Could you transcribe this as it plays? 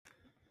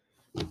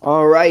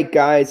All right,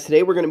 guys.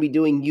 Today we're going to be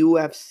doing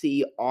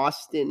UFC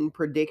Austin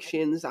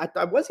predictions. I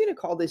was going to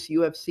call this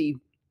UFC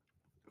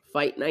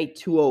Fight Night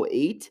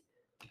 208,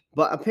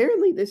 but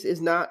apparently this is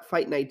not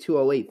Fight Night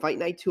 208. Fight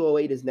Night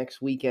 208 is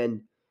next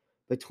weekend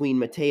between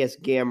Mateus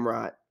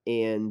Gamrot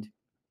and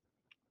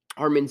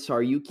Armin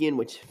Saryukian,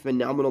 which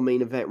phenomenal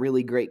main event,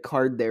 really great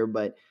card there.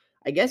 But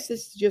I guess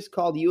this is just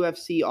called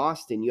UFC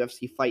Austin,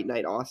 UFC Fight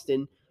Night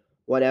Austin,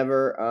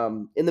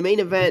 whatever. In the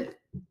main event,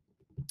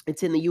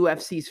 it's in the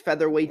UFC's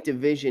featherweight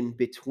division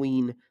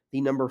between the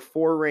number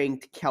 4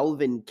 ranked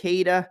Kelvin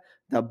Cada,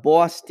 the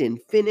Boston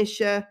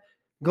finisher,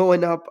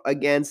 going up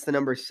against the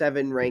number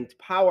 7 ranked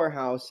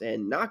powerhouse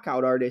and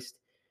knockout artist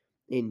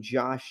in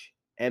Josh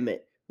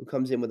Emmett, who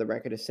comes in with a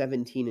record of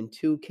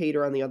 17-2.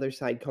 Cada on the other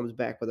side comes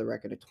back with a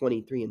record of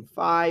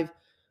 23-5.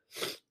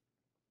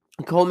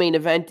 The co-main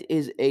event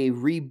is a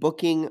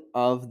rebooking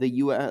of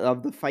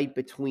the fight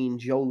between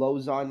Joe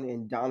Lozon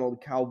and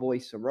Donald Cowboy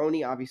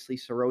Cerrone. Obviously,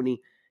 Cerrone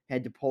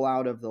had to pull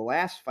out of the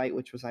last fight,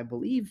 which was, I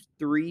believe,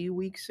 3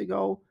 weeks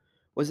ago.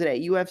 Was it at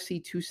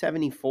UFC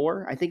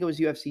 274? I think it was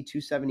UFC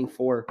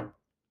 274.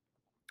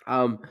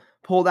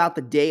 Pulled out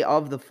the day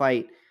of the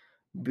fight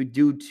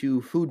due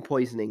to food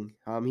poisoning.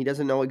 He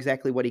doesn't know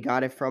exactly what he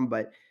got it from,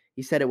 but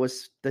he said it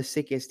was the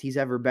sickest he's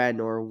ever been,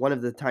 or one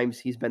of the times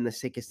he's been the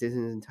sickest in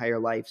his entire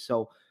life.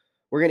 So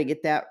we're going to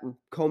get that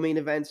co-main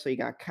event. So you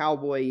got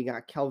Cowboy, you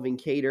got Kelvin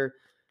Cater,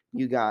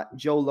 you got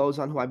Joe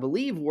Lozon, who I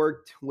believe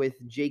worked with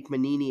Jake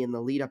Manini in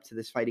the lead up to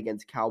this fight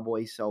against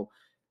Cowboy. So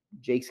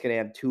Jake's going to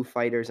have 2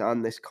 fighters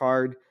on this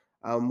card.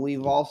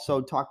 We've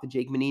also talked to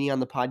Jake Manini on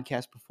the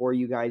podcast before.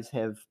 You guys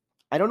have,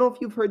 I don't know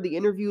if you've heard the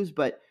interviews,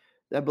 but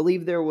I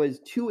believe there was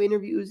 2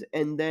 interviews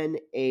and then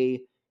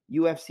a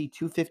UFC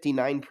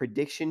 259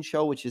 prediction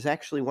show, which is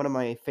actually one of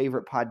my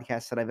favorite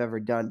podcasts that I've ever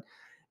done.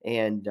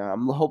 And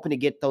I'm hoping to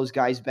get those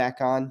guys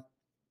back on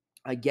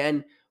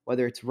again,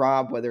 whether it's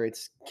Rob, whether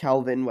it's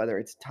Kelvin, whether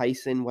it's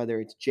Tyson,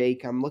 whether it's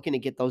Jake. I'm looking to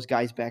get those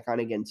guys back on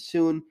again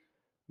soon.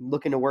 I'm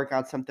looking to work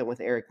out something with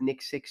Eric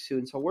Nixick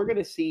soon. So we're going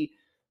to see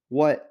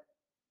what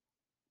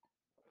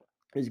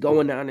is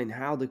going on and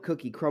how the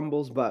cookie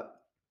crumbles. But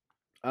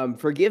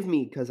forgive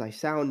me because I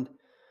sound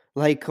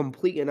like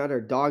complete and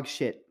utter dog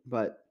shit,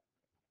 but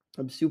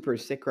I'm super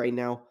sick right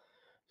now.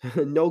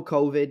 No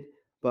COVID,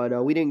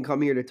 but we didn't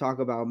come here to talk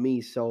about me.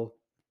 So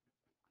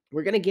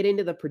we're going to get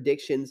into the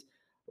predictions.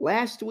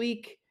 Last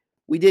week,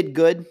 we did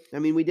good. I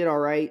mean, we did all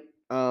right.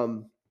 I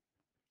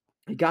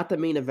got the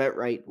main event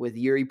right with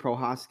Yuri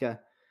Prohaska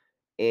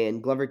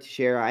and Glover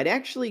Teixeira. I'd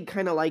actually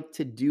kind of like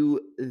to do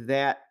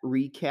that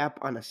recap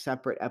on a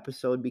separate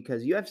episode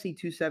because UFC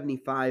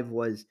 275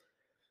 was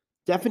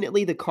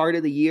definitely the card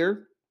of the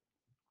year.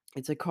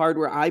 It's a card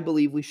where I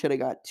believe we should have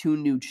got 2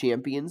 new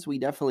champions. We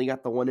definitely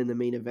got the one in the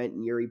main event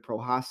in Yuri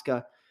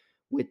Prohaska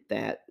with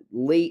that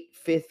late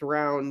 5th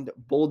round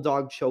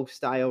bulldog choke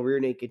style rear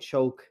naked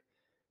choke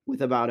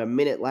with about a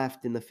minute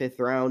left in the 5th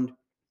round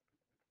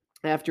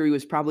after he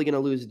was probably going to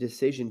lose a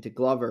decision to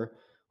Glover,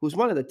 who's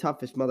one of the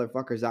toughest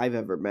motherfuckers I've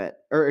ever met,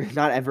 or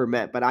not ever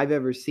met, but I've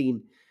ever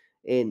seen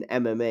in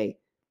MMA.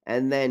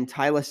 And then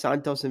Tyler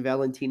Santos and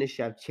Valentina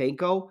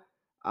Shevchenko.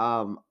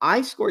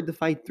 I scored the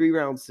fight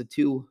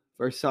 3-2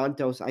 for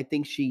Santos. I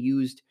think she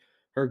used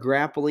her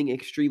grappling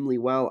extremely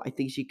well. I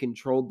think she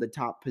controlled the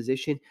top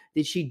position.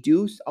 Did she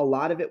do a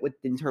lot of it with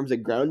in terms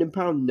of ground and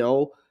pound?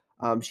 No.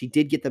 She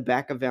did get the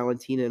back of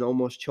Valentina and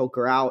almost choke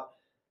her out.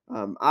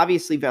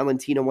 Obviously,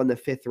 Valentina won the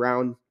 5th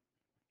round,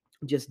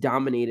 just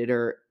dominated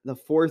her. The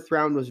 4th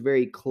round was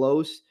very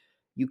close.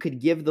 You could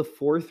give the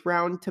 4th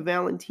round to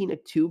Valentina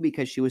too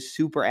because she was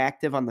super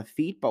active on the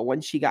feet, but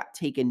when she got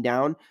taken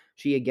down,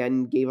 she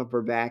again gave up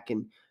her back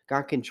and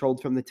got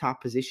controlled from the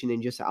top position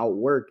and just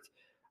outworked.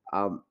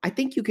 I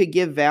think you could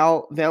give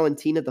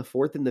Valentina the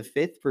 4th and the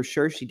 5th for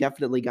sure. She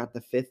definitely got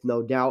the 5th,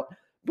 no doubt.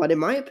 But in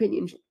my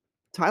opinion,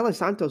 Tyler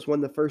Santos won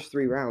the first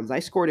 3 rounds. I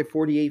scored at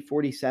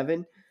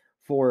 48-47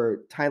 for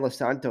Tyler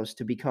Santos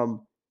to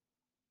become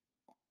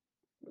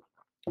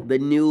the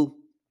new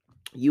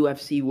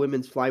UFC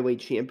women's flyweight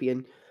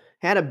champion.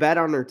 Had a bet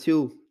on her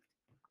too.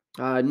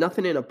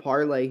 Nothing in a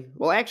parlay.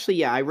 Well, actually,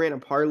 yeah, I ran a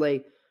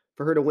parlay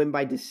for her to win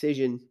by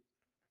decision.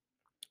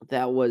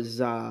 That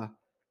was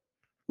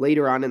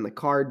later on in the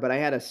card, but I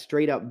had a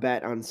straight up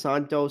bet on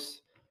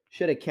Santos.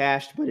 Should have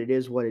cashed, but it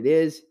is what it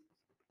is.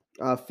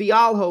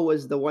 Fialho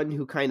was the one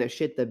who kind of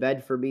shit the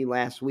bed for me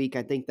last week.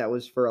 I think that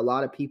was for a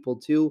lot of people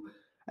too.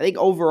 I think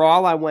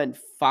overall I went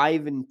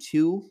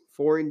 5-2,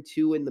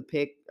 4-2 in the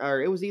pick,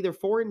 or it was either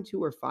 4-2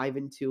 or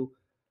 5-2.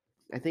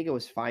 I think it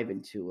was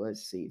 5-2.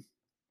 Let's see.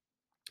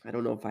 I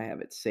don't know if I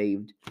have it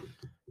saved,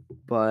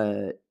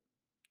 but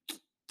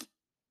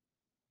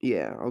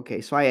yeah.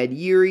 Okay, so I had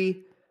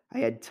Yuri, I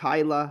had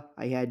Tyla,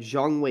 I had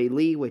Zhang Wei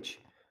Li, which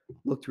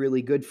looked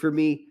really good for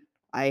me.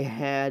 I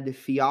had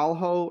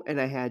Fialho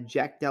and I had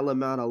Jack Della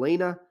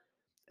Maddalena.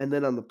 And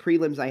then on the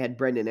prelims, I had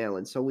Brendan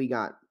Allen. So we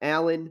got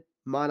Allen,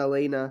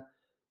 Maddalena,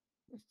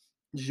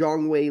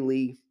 Zhang Wei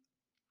Li,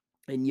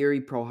 and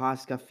Yuri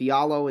Prohaska.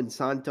 Fialho and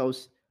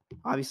Santos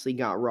obviously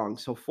got wrong.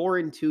 So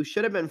 4-2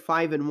 should have been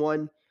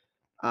 5-1.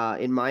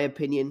 in my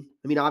opinion.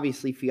 I mean,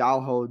 obviously,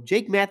 Fialho,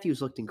 Jake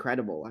Matthews looked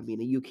incredible. I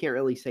mean, you can't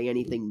really say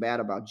anything bad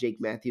about Jake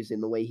Matthews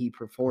in the way he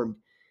performed.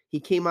 He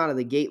came out of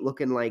the gate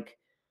looking like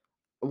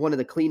one of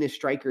the cleanest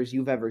strikers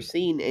you've ever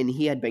seen, and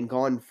he had been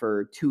gone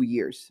for 2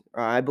 years.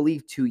 I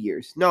believe 2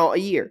 years. No, a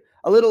year.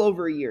 A little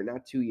over a year,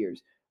 not 2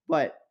 years.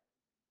 But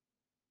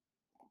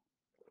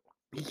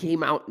he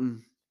came out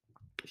and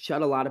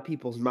shut a lot of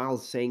people's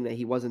mouths saying that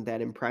he wasn't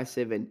that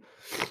impressive, and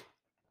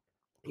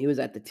he was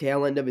at the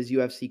tail end of his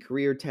UFC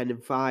career,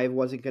 10-5,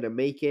 wasn't going to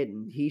make it,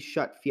 and he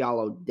shut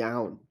Fialho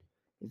down.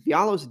 And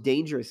Fialho's a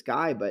dangerous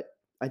guy, but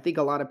I think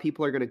a lot of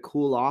people are going to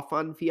cool off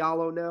on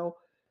Fialho now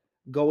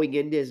going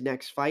into his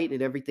next fight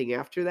and everything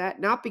after that.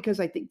 Not because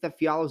I think that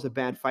Fialho's a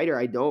bad fighter.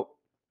 I don't.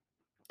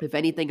 If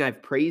anything,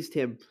 I've praised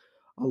him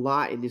a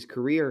lot in his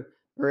career,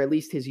 or at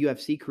least his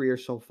UFC career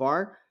so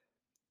far.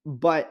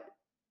 But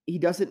he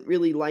doesn't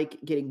really like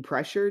getting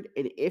pressured.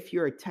 And if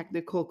you're a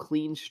technical,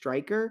 clean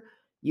striker,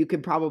 you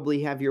could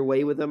probably have your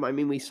way with him. I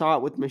mean, we saw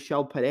it with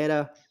Michel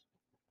Pereira.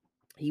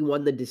 He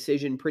won the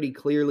decision pretty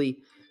clearly.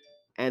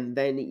 And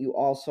then you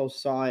also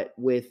saw it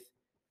with,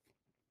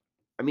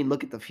 I mean,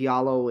 look at the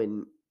Fialho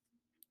and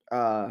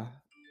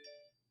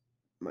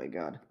my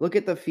God. Look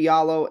at the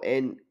Fialho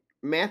and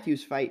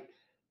Matthews fight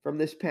from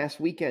this past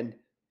weekend.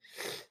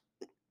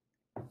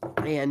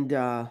 And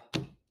I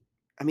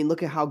mean,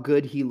 look at how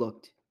good he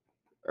looked.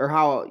 Or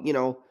how,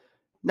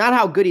 not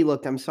how good he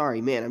looked. I'm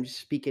sorry, man. I'm just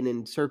speaking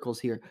in circles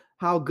here.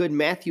 How good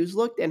Matthews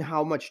looked and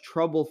how much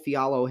trouble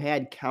Fialho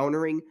had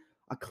countering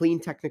a clean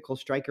technical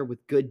striker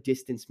with good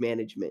distance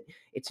management.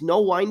 It's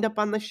no windup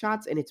on the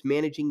shots and it's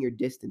managing your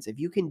distance. If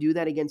you can do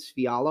that against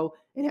Fialho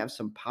and have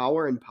some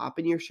power and pop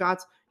in your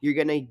shots, you're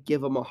going to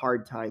give him a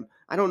hard time.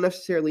 I don't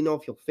necessarily know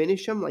if you'll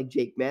finish him like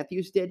Jake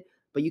Matthews did,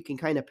 but you can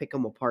kind of pick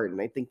him apart.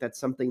 And I think that's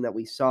something that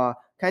we saw,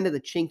 kind of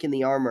the chink in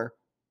the armor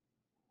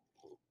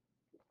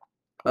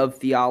of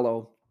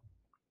Fialho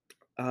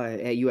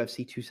at UFC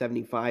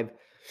 275.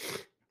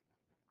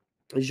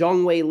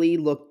 Zhang Weili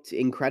looked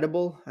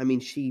incredible. I mean,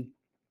 she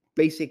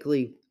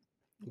basically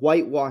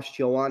whitewashed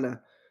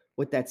Joanna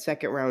with that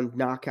second round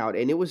knockout,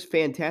 and it was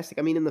fantastic.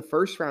 I mean, in the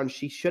first round,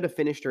 she should have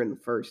finished her in the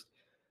first,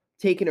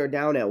 taking her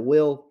down at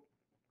will,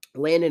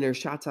 landing her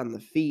shots on the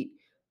feet,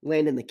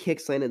 landing the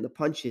kicks, landing the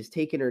punches,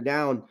 taking her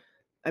down.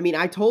 I mean,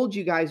 I told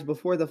you guys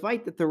before the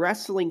fight that the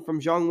wrestling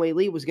from Zhang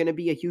Weili was going to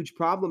be a huge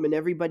problem, and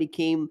everybody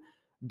came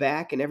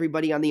back, and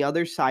everybody on the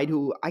other side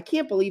who I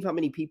can't believe how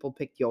many people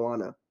picked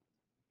Joanna.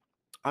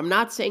 I'm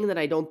not saying that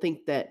I don't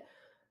think that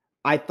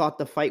I thought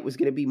the fight was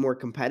going to be more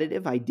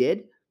competitive. I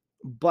did,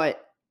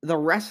 but the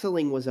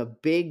wrestling was a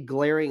big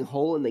glaring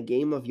hole in the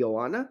game of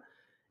Joanna,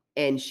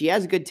 and she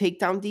has good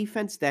takedown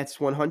defense. That's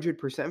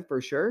 100%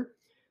 for sure.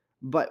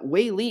 But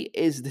Weili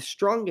is the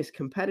strongest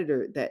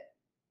competitor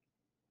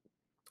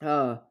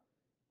uh,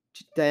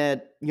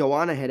 that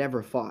Joanna had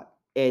ever fought,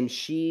 and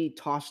she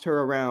tossed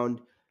her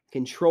around,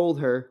 controlled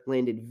her,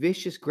 landed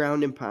vicious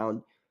ground and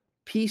pound,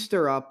 pieced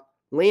her up,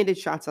 landed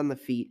shots on the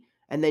feet,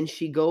 and then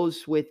she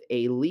goes with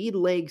a lead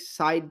leg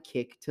side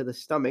kick to the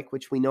stomach,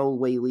 which we know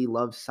Weili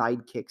loves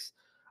side kicks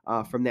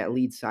from that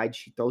lead side.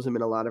 She throws them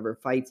in a lot of her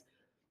fights.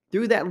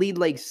 Through that lead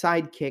leg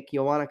side kick,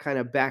 Joanna kind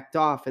of backed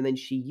off, and then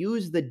she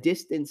used the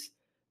distance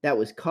that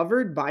was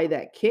covered by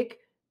that kick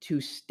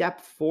to step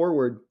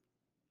forward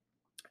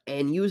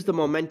and use the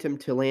momentum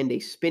to land a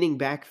spinning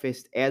back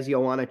fist as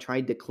Joanna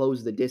tried to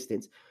close the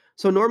distance.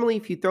 So normally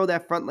if you throw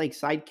that front leg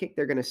side kick,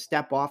 they're going to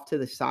step off to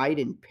the side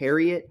and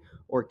parry it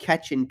or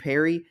catch and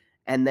parry.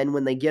 And then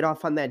when they get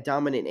off on that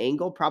dominant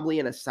angle, probably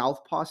in a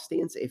southpaw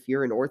stance, if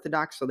you're an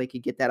orthodox, so they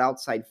could get that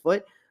outside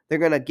foot, they're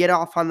going to get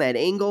off on that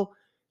angle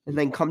and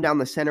then come down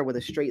the center with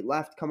a straight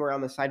left, come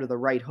around the side with a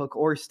right hook,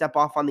 or step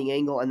off on the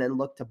angle and then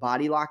look to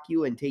body lock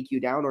you and take you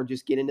down or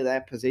just get into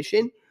that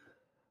position.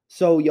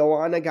 So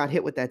Joanna got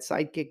hit with that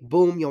sidekick.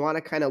 Boom.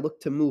 Joanna kind of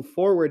looked to move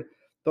forward.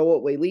 But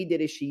what Weili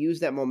did is she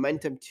used that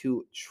momentum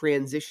to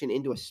transition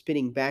into a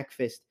spinning back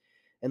fist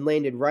and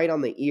landed right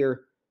on the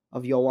ear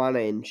of Joanna,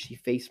 and she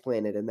face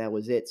planted, and that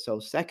was it. So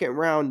second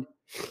round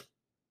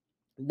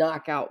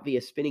knockout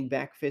via spinning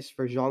back fist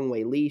for Zhang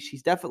Weili.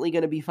 She's definitely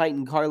going to be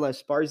fighting Carla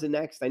Esparza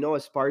next. I know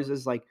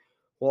Esparza's like,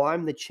 well,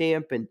 I'm the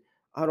champ, and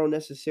I don't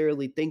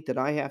necessarily think that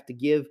I have to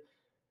give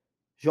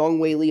Zhang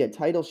Weili a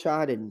title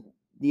shot, and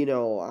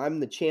I'm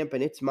the champ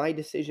and it's my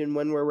decision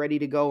when we're ready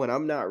to go, and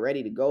I'm not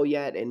ready to go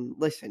yet. And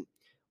listen,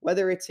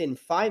 whether it's in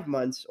 5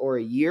 months or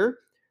a year,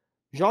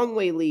 Zhang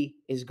Weili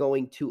is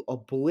going to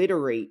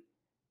obliterate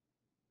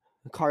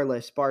Carla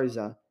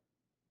Esparza,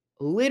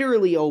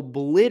 literally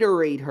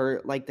obliterate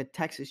her like the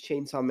Texas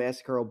Chainsaw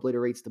Massacre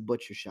obliterates the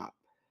butcher shop.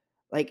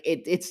 Like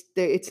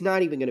it's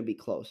not even going to be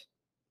close.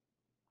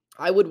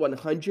 I would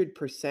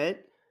 100%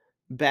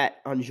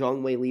 bet on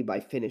Zhang Weili by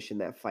finishing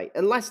that fight,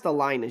 unless the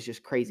line is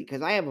just crazy.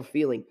 Because I have a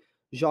feeling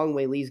Zhang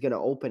Weili is going to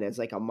open as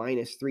like a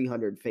minus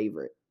 300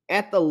 favorite.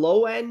 At the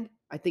low end,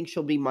 I think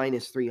she'll be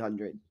minus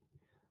 300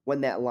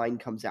 when that line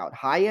comes out.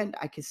 High end,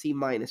 I can see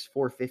minus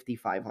 450,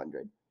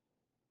 500.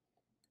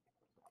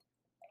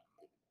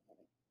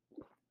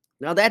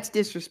 Now that's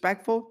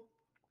disrespectful,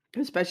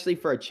 especially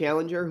for a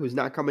challenger who's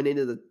not coming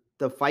into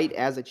the fight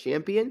as a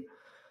champion.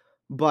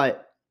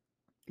 But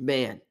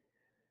man,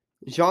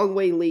 Zhang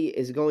Wei Li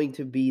is going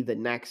to be the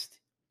next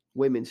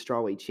women's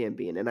strawweight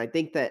champion. And I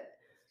think that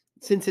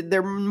since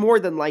they're more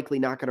than likely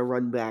not going to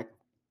run back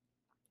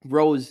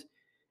Rose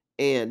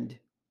and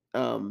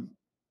um,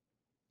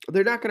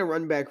 they're not going to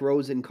run back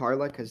Rose and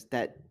Carla because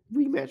that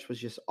rematch was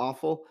just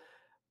awful.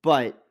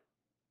 But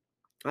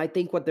I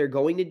think what they're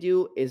going to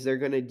do is they're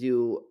going to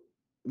do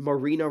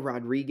Marina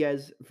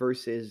Rodriguez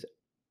versus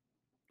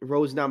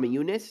Rose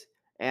Namajunas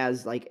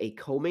as like a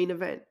co-main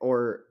event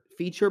or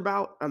feature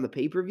bout on the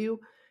pay-per-view.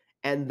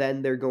 And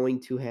then they're going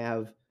to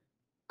have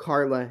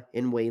Carla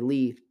and Wei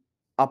Li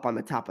up on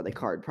the top of the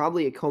card,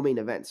 probably a co-main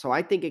event. So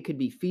I think it could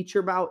be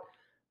feature bout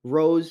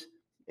Rose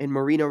and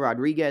Marina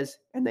Rodriguez,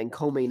 and then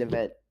co-main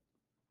event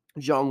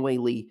Zhang Wei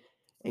Li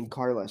and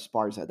Carla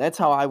Esparza. That's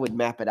how I would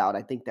map it out.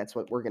 I think that's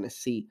what we're going to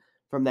see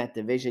from that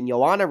division.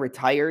 Joanna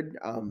retired.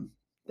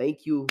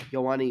 Thank you,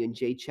 Joanna and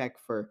Jacek,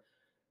 for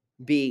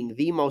being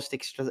the most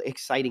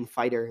exciting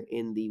fighter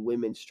in the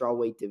women's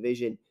strawweight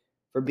division,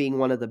 for being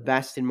one of the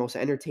best and most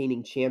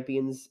entertaining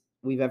champions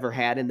we've ever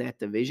had in that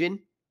division.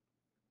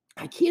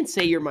 I can't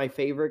say you're my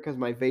favorite because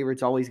my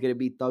favorite's always going to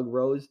be Thug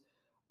Rose,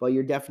 but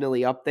you're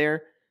definitely up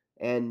there.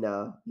 And,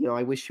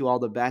 I wish you all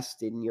the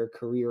best in your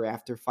career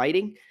after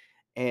fighting.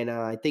 And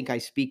I think I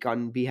speak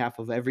on behalf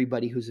of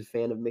everybody who's a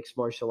fan of mixed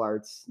martial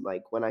arts,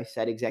 like when I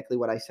said exactly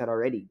what I said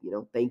already.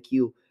 Thank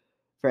you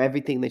for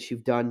everything that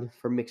you've done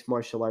for mixed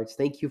martial arts.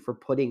 Thank you for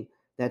putting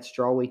that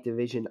strawweight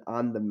division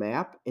on the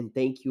map. And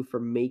thank you for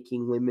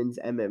making women's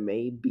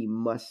MMA be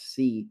must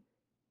see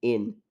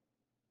in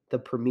the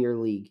Premier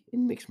League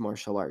in mixed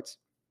martial arts.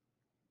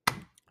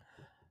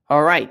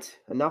 All right,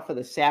 enough of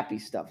the sappy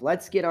stuff.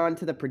 Let's get on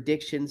to the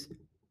predictions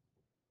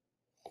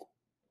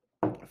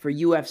for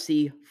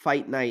UFC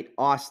Fight Night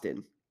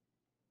Austin.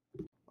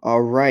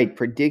 All right,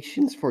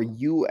 predictions for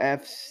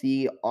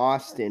UFC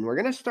Austin. We're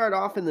going to start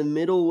off in the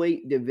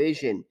middleweight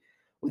division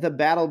with a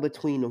battle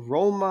between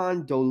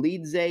Roman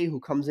Dolidze, who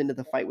comes into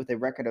the fight with a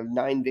record of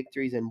 9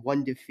 victories and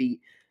 1 defeat,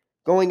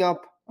 going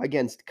up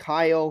against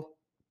Kyle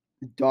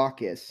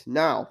Daukaus.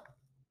 Now,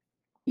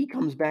 he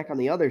comes back on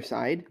the other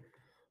side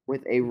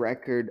with a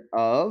record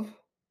of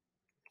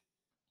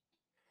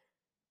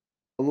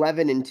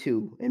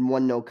 11-2 and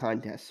 1 no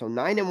contest. So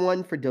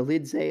 9-1 for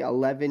Dolidze,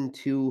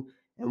 11-2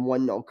 and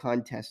 1 no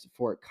contest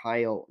for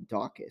Kyle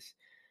Daukaus.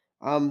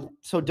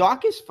 So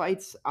Daukaus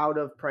fights out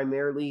of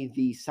primarily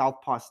the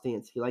southpaw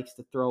stance. He likes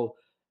to throw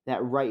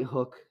that right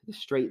hook, the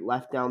straight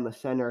left down the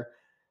center.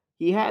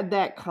 He had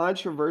that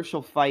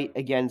controversial fight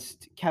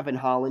against Kevin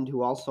Holland,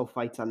 who also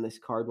fights on this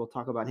card. We'll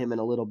talk about him in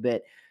a little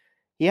bit.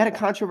 He had a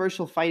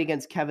controversial fight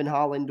against Kevin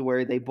Holland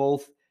where they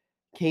both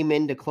came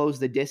in to close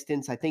the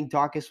distance. I think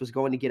Daukaus was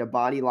going to get a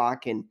body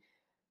lock, and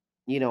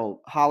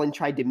Holland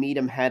tried to meet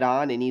him head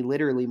on, and he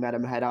literally met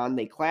him head on.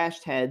 They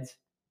clashed heads.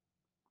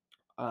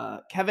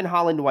 Kevin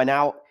Holland went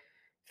out,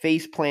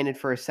 face planted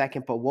for a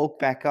second, but woke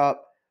back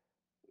up.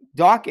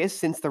 Daukaus,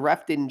 since the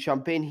ref didn't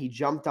jump in, he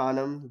jumped on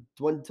him,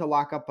 went to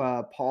lock up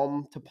a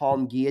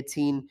palm-to-palm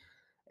guillotine,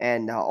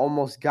 and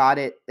almost got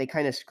it. They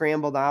kind of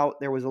scrambled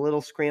out. There was a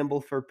little scramble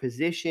for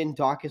position.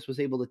 Daukaus was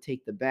able to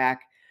take the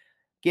back,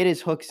 get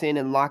his hooks in,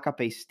 and lock up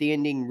a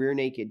standing rear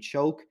naked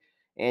choke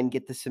and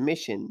get the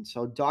submission.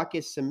 So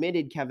Daukaus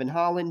submitted Kevin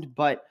Holland,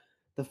 but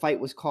the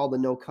fight was called a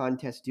no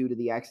contest due to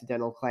the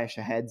accidental clash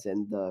of heads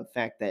and the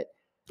fact that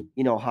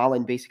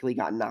Holland basically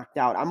got knocked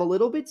out. I'm a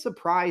little bit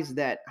surprised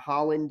that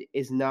Holland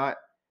is not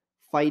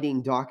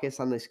fighting Daukaus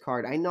on this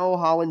card. I know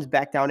Holland's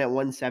back down at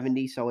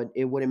 170, so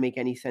it wouldn't make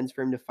any sense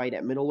for him to fight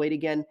at middleweight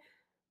again.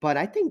 But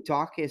I think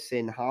Daukaus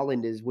and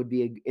Holland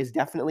is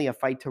definitely a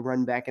fight to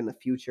run back in the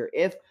future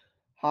if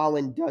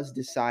Holland does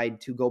decide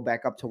to go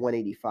back up to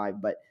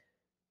 185. But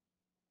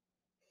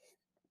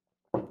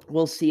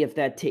we'll see if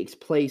that takes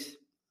place.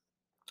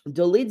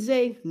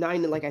 Dolidze,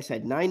 like I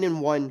said,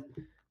 9-1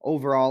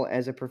 overall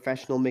as a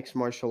professional mixed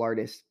martial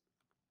artist.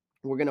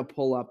 We're going to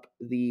pull up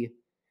the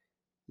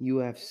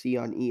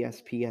UFC on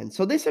ESPN.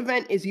 So this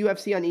event is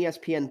UFC on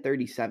ESPN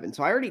 37.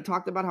 So I already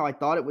talked about how I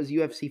thought it was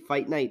UFC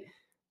Fight Night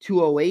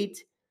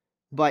 208,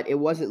 but it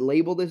wasn't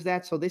labeled as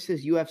that. So this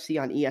is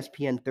UFC on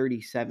ESPN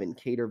 37,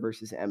 Kattar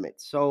versus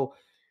Emmett. So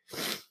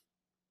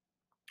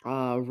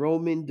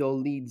Roman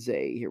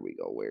Dolidze, here we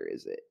go. Where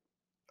is it?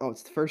 Oh,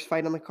 it's the first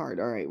fight on the card.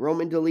 All right,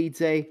 Roman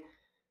Dolidze,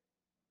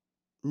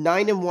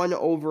 9-1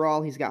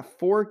 overall. He's got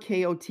 4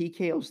 KO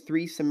TKOs,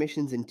 3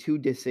 submissions, and 2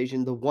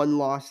 decisions. The one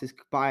loss is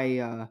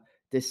by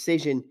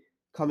decision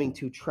coming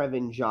to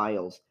Trevin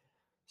Giles.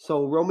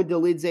 So Roman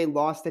Dolidze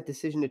lost that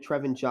decision to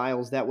Trevin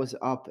Giles. That was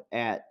up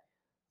at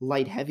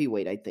light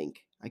heavyweight, I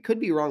think. I could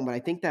be wrong, but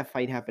I think that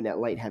fight happened at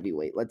light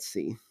heavyweight. Let's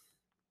see.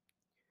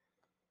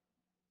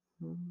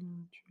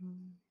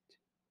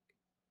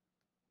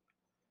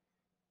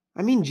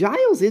 I mean,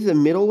 Giles is a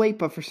middleweight,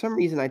 but for some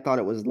reason I thought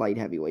it was light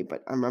heavyweight,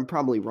 but I'm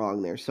probably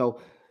wrong there. So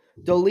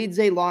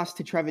Dolidze lost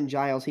to Trevin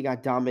Giles. He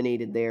got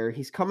dominated there.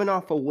 He's coming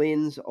off of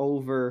wins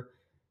over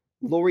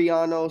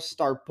Laureano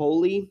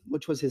Starpoli,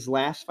 which was his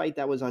last fight.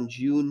 That was on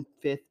June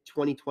 5th,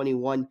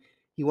 2021.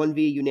 He won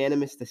via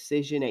unanimous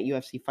decision at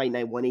UFC Fight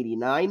Night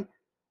 189.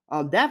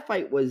 That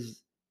fight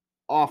was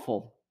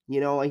awful.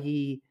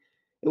 It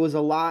was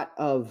a lot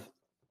of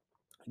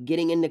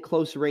getting into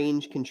close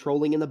range,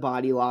 controlling in the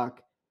body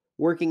lock,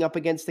 working up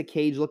against the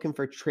cage, looking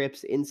for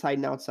trips, inside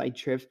and outside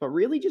trips, but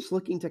really just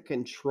looking to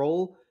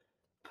control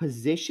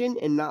position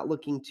and not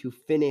looking to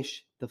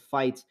finish the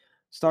fights.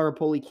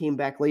 Staropoli came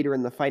back later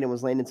in the fight and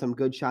was landing some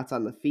good shots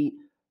on the feet.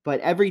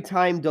 But every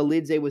time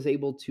Dolidze was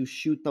able to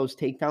shoot those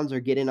takedowns or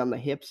get in on the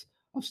hips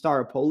of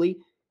Staropoli,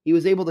 he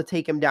was able to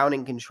take him down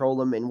and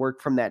control him and work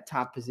from that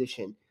top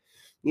position.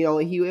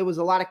 It was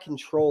a lot of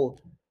control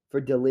for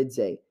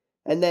Dolidze.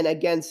 And then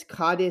against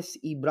Kadis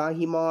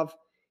Ibrahimov,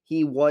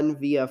 he won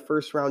via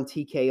first round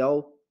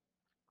TKO.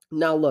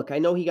 Now, look, I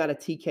know he got a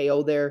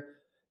TKO there.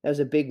 That was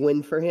a big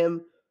win for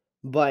him.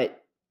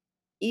 But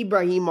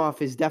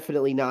Ibrahimov is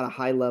definitely not a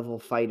high-level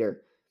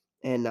fighter.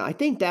 And I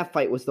think that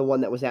fight was the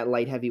one that was at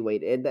light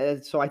heavyweight.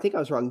 So I think I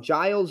was wrong.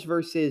 Giles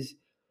versus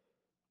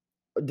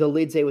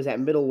Dolidze was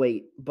at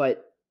middleweight,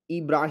 but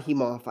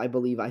Ibrahimov,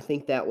 I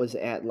think that was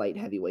at light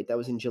heavyweight. That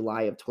was in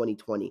July of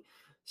 2020.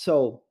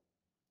 So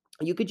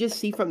you could just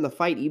see from the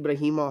fight,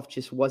 Ibrahimov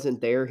just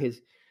wasn't there.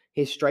 His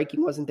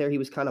striking wasn't there. He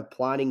was kind of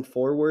plodding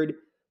forward.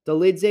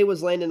 Dolidze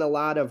was landing a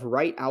lot of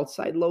right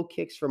outside low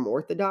kicks from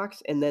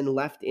orthodox and then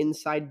left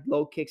inside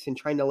low kicks and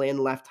trying to land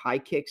left high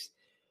kicks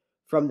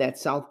from that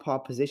southpaw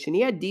position.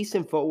 He had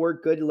decent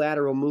footwork, good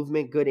lateral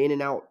movement, good in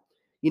and out,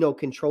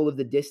 control of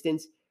the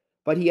distance.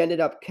 But he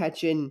ended up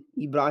catching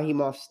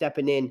Ibrahimov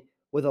stepping in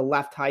with a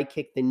left high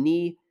kick. The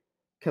knee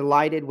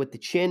collided with the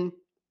chin,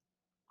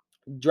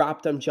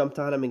 dropped him, jumped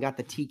on him, and got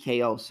the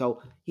TKO.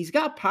 So he's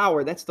got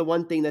power. That's the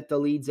one thing that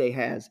Dolidze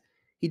has.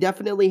 He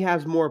definitely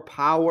has more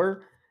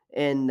power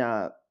and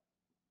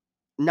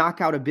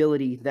knockout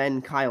ability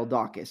than Kyle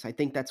Daukaus. I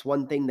think that's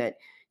one thing that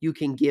you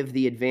can give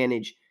the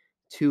advantage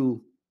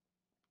to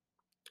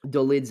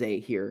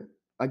Dolidze here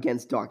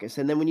against Daukaus.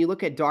 And then when you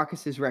look at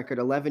Daukaus's record,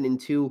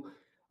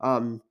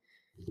 11-2,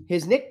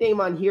 his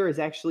nickname on here is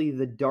actually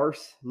the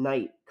Darce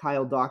Knight,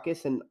 Kyle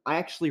Daukaus, and I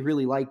actually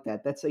really like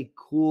that. That's a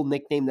cool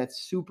nickname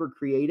that's super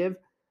creative.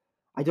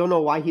 I don't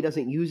know why he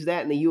doesn't use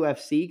that in the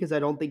UFC because I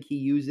don't think he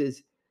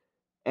uses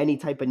any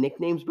type of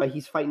nicknames, but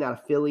he's fighting out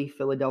of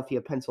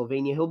Philadelphia,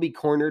 Pennsylvania. He'll be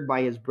cornered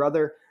by his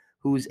brother,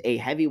 who's a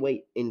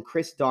heavyweight in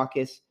Chris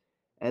Daukaus.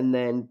 And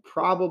then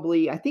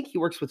probably, I think he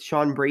works with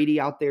Sean Brady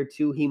out there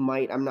too. He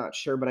might, I'm not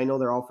sure, but I know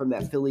they're all from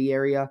that Philly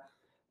area.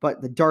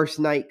 But the Darce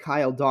Knight,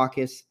 Kyle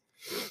Daukaus,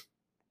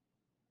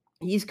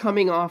 he's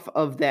coming off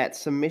of that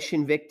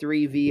submission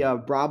victory via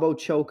Bravo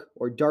choke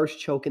or Darce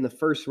choke in the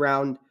first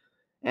round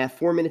at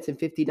 4 minutes and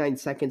 59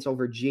 seconds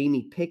over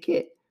Jamie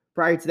Pickett.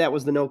 Prior to that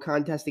was the no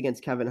contest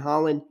against Kevin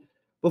Holland.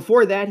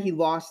 Before that, he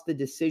lost the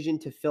decision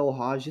to Phil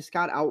Hawes. Just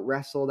got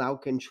out-wrestled,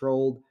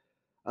 out-controlled.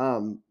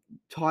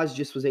 Hawes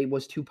just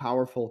was too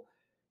powerful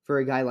for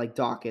a guy like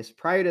Daukaus.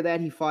 Prior to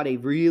that, he fought a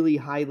really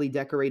highly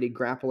decorated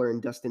grappler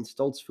in Dustin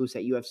Stoltzfus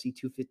at UFC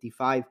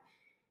 255,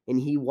 and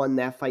he won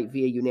that fight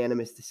via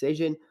unanimous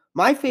decision.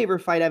 My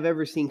favorite fight I've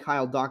ever seen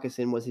Kyle Daukaus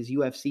in was his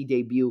UFC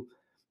debut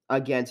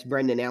against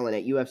Brendan Allen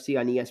at UFC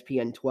on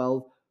ESPN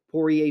 12,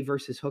 Poirier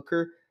versus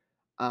Hooker.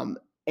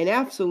 An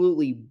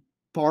absolute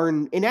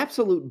barn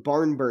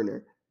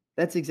burner.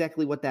 That's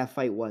exactly what that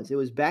fight was. It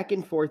was back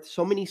and forth,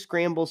 so many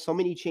scrambles, so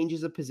many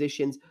changes of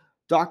positions.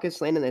 Daukaus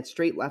landing that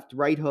straight left,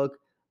 right hook,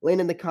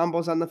 landing the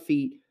combos on the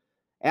feet.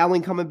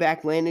 Allen coming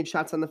back, landing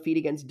shots on the feet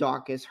against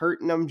Daukaus,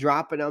 hurting him,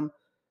 dropping him,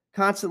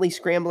 constantly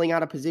scrambling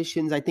out of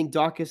positions. I think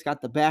Daukaus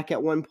got the back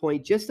at one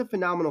point. Just a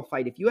phenomenal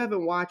fight. If you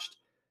haven't watched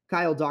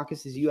Kyle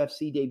Daukaus'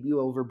 UFC debut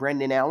over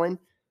Brendan Allen,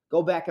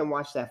 go back and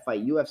watch that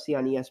fight. UFC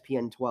on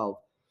ESPN 12.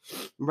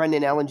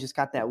 Brendan Allen just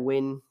got that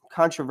win,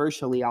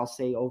 controversially, I'll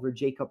say, over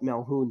Jacob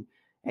Malhoun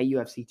at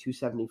UFC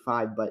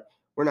 275, but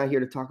we're not here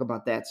to talk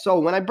about that. So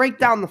when I break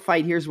down the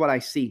fight, here's what I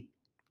see.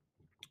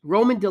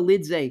 Roman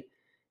Dolidze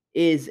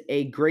is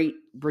a great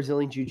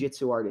Brazilian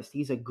Jiu-Jitsu artist.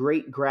 He's a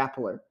great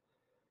grappler.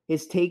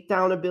 His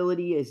takedown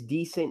ability is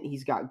decent.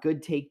 He's got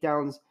good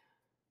takedowns.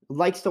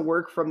 Likes to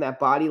work from that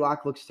body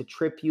lock, looks to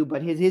trip you,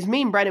 but his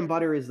main bread and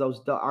butter is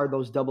those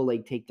double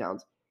leg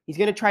takedowns. He's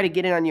going to try to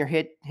get in on your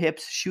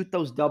hips, shoot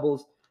those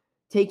doubles,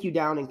 take you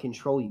down and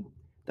control you.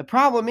 The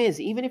problem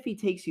is, even if he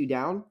takes you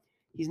down,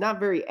 he's not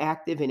very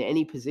active in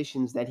any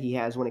positions that he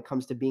has when it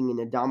comes to being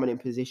in a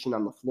dominant position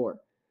on the floor.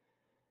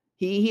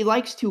 He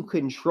likes to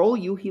control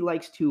you. He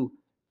likes to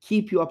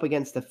keep you up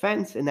against the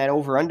fence in that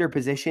over-under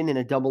position in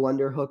a double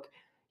underhook,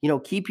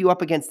 keep you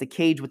up against the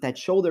cage with that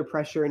shoulder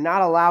pressure and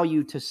not allow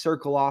you to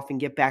circle off and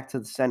get back to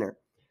the center.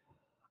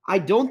 I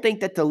don't think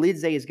that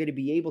Dolidze is going to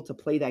be able to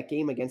play that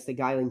game against a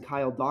guy like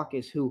Kyle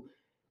Daukaus, who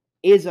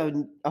is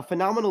a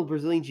phenomenal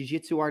Brazilian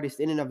Jiu-Jitsu artist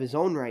in and of his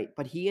own right,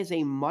 but he is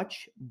a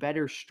much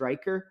better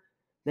striker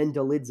than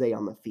Dolidze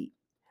on the feet.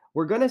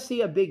 We're going to see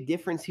a big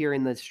difference here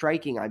in the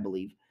striking, I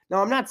believe.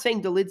 Now, I'm not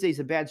saying Dolidze is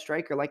a bad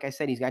striker. Like I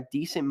said, he's got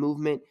decent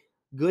movement,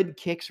 good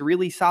kicks,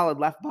 really solid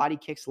left body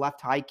kicks, left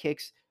high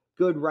kicks,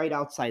 good right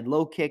outside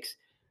low kicks,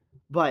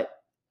 but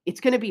it's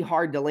going to be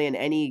hard to land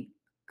any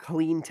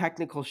clean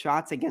technical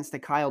shots against the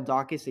Kyle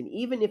Dawkins. And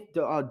even if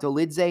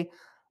Dolidze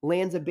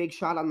lands a big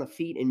shot on the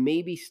feet and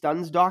maybe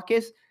stuns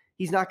Dawkins,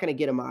 he's not going to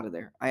get him out of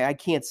there. I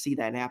can't see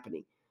that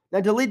happening.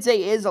 Now, Dolidze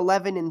is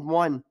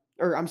 11-1,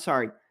 or I'm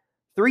sorry,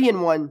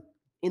 3-1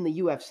 in the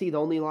UFC. The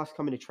only loss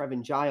coming to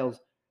Trevin Giles.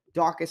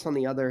 Dawkins, on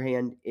the other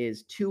hand,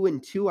 is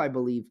 2-2, I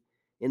believe,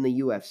 in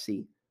the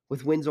UFC,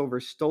 with wins over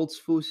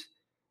Stoltzfus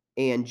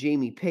and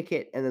Jamie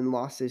Pickett, and then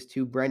losses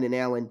to Brendan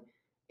Allen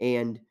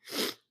and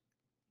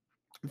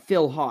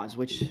Phil Hawes,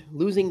 which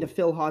losing to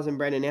Phil Hawes and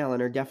Brendan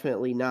Allen are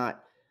definitely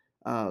not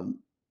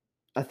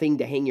a thing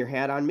to hang your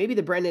hat on. Maybe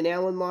the Brendan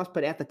Allen loss,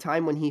 but at the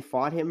time when he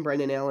fought him,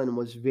 Brendan Allen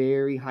was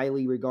very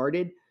highly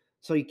regarded.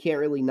 So you can't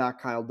really knock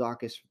Kyle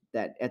Dawkins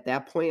at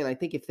that point. And I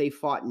think if they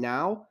fought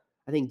now,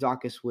 I think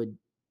Dawkins would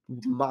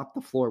mop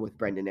the floor with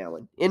Brendan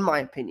Allen, in my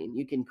opinion.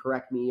 You can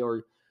correct me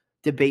or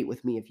debate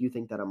with me if you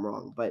think that I'm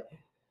wrong. But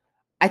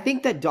I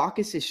think that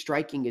Dawkins'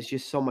 striking is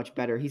just so much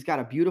better. He's got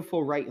a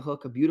beautiful right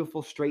hook, a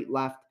beautiful straight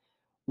left,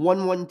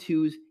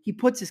 1-1-2s. He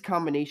puts his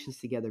combinations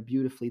together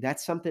beautifully.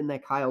 That's something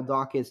that Kyle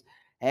Dawkins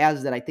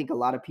has that I think a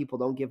lot of people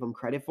don't give him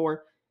credit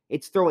for.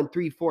 It's throwing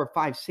 3, 4,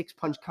 5, 6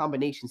 punch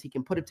combinations. He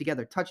can put it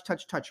together. Touch,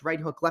 touch, touch. Right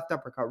hook, left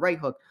uppercut, right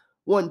hook.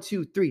 1,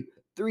 2, 3,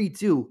 3,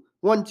 2.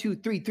 1, 2,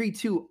 3, 3,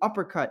 2.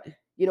 Uppercut.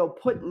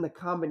 Putting the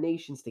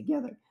combinations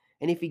together.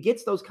 And if he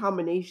gets those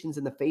combinations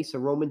in the face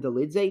of Roman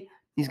Dolidze,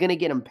 he's going to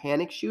get him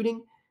panic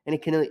shooting, and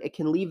it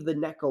can leave the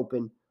neck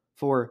open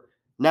for,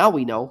 now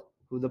we know,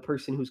 who the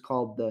person who's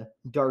called the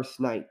Darce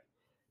Knight.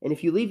 And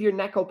if you leave your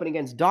neck open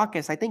against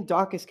Dawkins, I think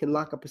Dawkins can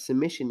lock up a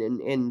submission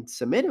and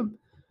submit him.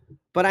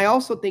 But I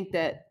also think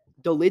that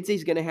Dolidze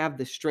is going to have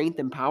the strength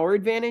and power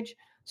advantage.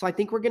 So I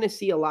think we're going to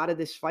see a lot of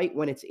this fight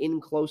when it's in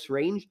close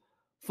range,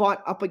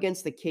 fought up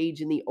against the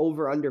cage in the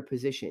over-under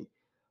position,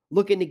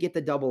 looking to get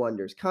the double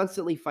unders,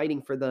 constantly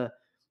fighting for the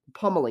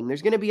pummeling.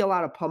 There's going to be a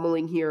lot of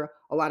pummeling here,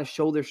 a lot of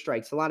shoulder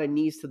strikes, a lot of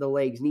knees to the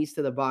legs, knees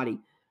to the body.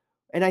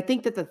 And I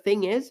think that the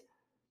thing is,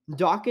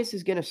 Dawkins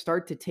is going to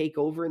start to take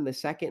over in the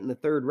second and the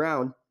third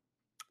round.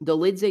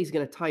 Dolidze is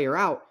going to tire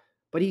out,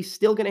 but he's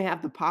still going to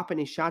have the pop in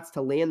his shots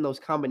to land those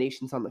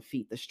combinations on the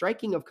feet. The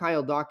striking of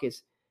Kyle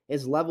Dawkins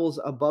is levels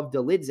above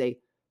Dolidze,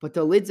 but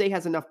Dolidze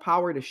has enough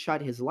power to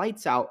shut his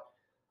lights out,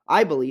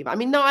 I believe. I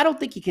mean, no, I don't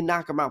think he can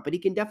knock him out, but he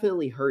can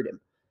definitely hurt him.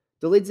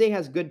 Dolidze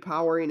has good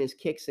power in his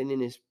kicks and in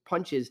his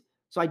punches,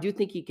 so I do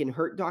think he can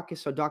hurt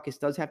Dawkins, so Dawkins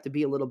does have to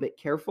be a little bit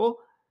careful.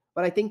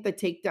 But I think the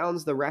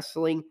takedowns, the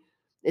wrestling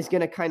is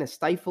going to kind of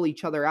stifle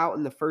each other out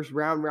in the first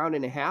round, round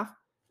and a half.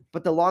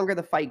 But the longer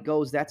the fight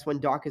goes, that's when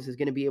Dawkins is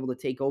going to be able to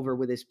take over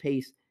with his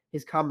pace,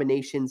 his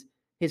combinations,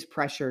 his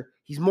pressure.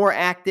 He's more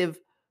active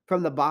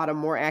from the bottom,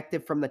 more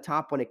active from the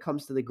top when it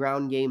comes to the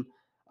ground game.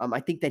 I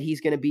think that he's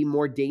going to be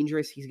more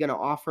dangerous. He's going to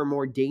offer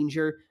more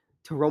danger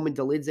to Roman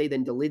Dolidze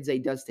than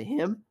Dolidze does to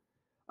him.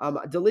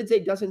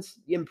 Dolidze doesn't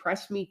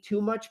impress me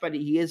too much, but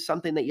he is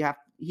something that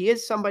he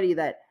is somebody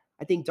that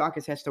I think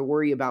Dawkins has to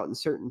worry about in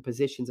certain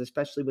positions,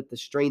 especially with the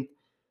strength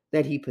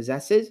that he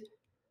possesses.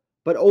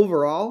 But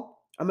overall,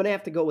 I'm going to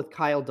have to go with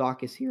Kyle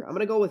Dawkins here. I'm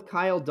going to go with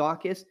Kyle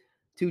Dawkins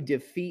to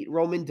defeat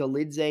Roman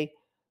Dolidze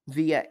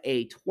via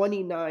a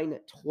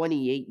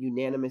 29-28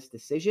 unanimous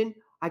decision.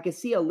 I could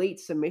see a late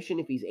submission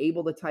if he's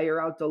able to tire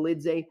out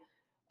Dolidze,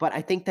 but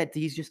I think that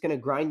he's just going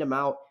to grind him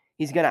out.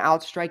 He's going to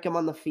outstrike him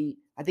on the feet.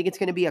 I think it's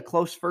going to be a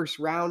close first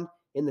round.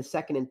 In the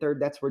second and third,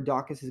 that's where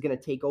Dawkins is going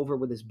to take over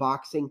with his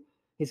boxing,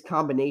 his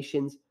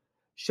combinations,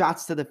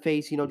 shots to the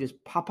face,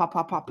 just pop, pop,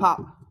 pop, pop, pop,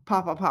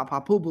 pop, pop, pop,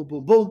 pop, boom, boom,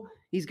 boom, boom.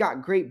 He's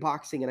got great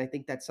boxing, and I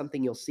think that's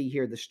something you'll see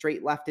here. The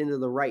straight left into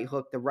the right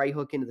hook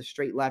into the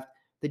straight left,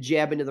 the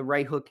jab into the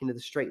right hook into the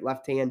straight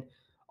left hand.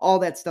 All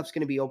that stuff's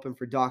going to be open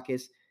for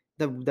Dawkins.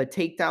 The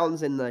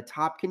takedowns and the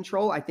top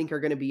control, I think, are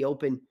going to be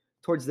open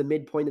towards the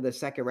midpoint of the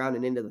second round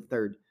and into the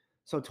third.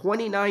 So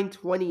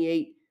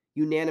 29-28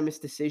 unanimous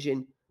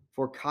decision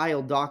for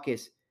Kyle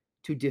Dawkins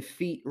to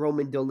defeat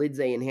Roman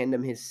Dolidze and hand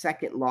him his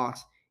second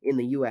loss in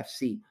the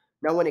UFC.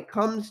 Now, when it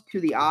comes to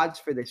the odds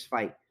for this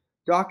fight,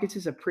 Dawkins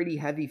is a pretty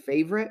heavy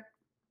favorite.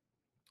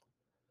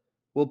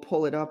 We'll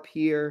pull it up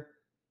here.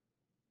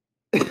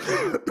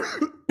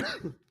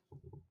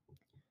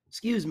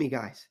 Excuse me,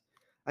 guys.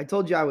 I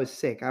told you I was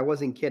sick. I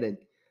wasn't kidding.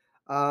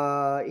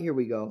 Here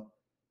we go.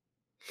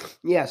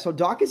 Yeah, so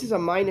Dawkins is a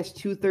minus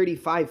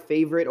 235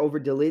 favorite over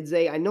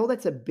Dolidze. I know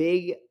that's a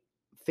big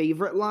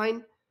favorite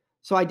line,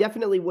 so I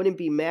definitely wouldn't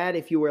be mad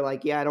if you were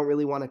like, yeah, I don't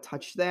really want to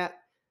touch that.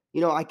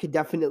 I could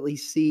definitely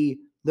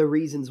see the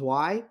reasons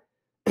why.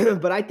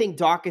 But I think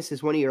Dawkins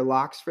is one of your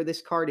locks for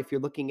this card if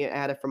you're looking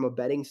at it from a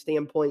betting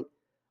standpoint.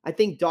 I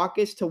think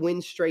Dawkins to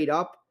win straight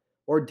up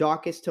or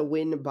Dawkins to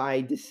win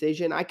by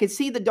decision. I could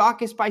see the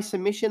Dawkins by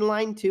submission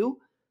line too,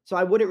 so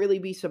I wouldn't really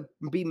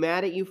be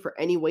mad at you for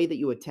any way that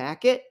you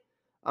attack it.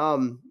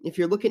 If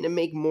you're looking to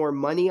make more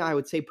money, I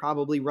would say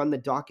probably run the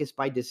Dawkins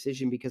by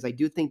decision because I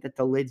do think that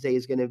Dolidze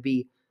is going to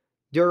be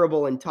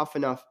durable and tough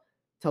enough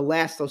to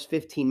last those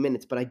 15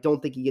 minutes, but I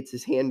don't think he gets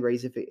his hand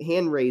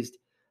raised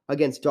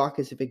against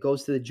Daukaus if it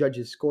goes to the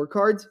judges'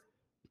 scorecards.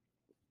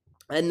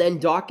 And then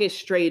Daukaus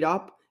straight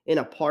up in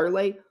a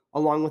parlay,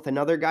 along with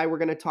another guy we're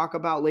going to talk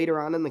about later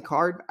on in the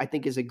card, I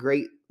think is a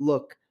great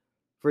look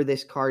for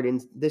this card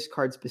and this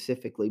card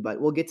specifically.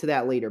 But we'll get to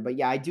that later. But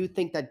yeah, I do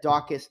think that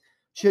Daukaus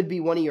should be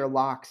one of your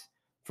locks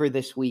for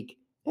this week.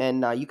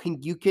 And you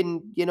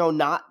can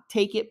not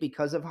take it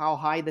because of how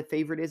high the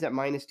favorite is at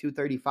minus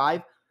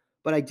 235.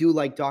 But I do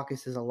like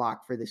Daukaus as a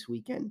lock for this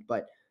weekend.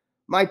 But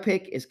my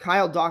pick is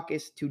Kyle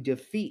Daukaus to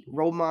defeat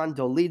Roman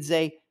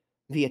Dolidze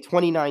via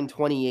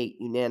 29-28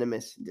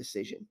 unanimous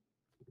decision.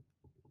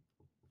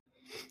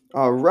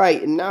 All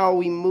right, and now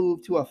we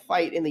move to a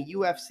fight in the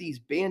UFC's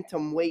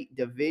bantamweight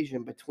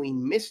division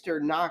between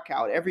Mr.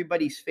 Knockout,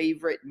 everybody's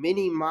favorite,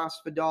 Mini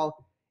Masvidal,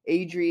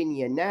 Adrian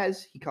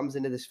Yanez. He comes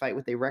into this fight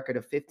with a record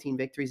of 15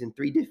 victories and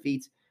 3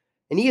 defeats,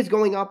 and he is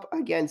going up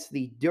against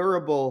the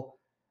durable,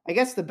 I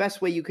guess the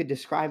best way you could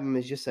describe him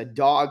is just a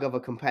dog of a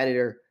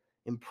competitor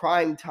in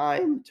prime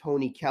time,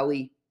 Tony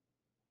Kelly,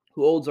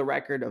 who holds a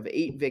record of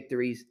 8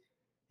 victories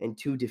and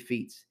 2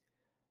 defeats.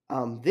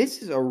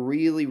 This is a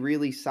really,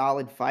 really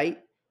solid fight,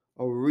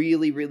 a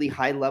really, really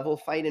high-level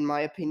fight, in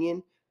my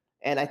opinion.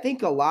 And I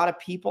think a lot of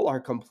people are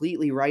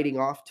completely writing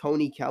off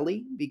Tony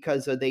Kelly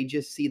because they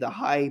just see the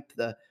hype,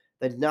 the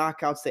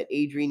knockouts that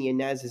Adrian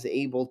Yanez is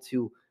able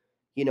to,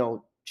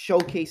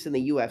 showcase in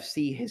the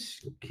UFC,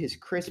 his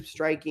crisp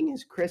striking,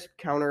 his crisp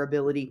counter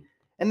ability.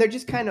 And they're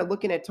just kind of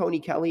looking at Tony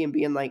Kelly and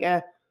being like,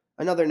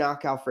 another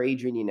knockout for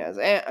Adrian Yanez,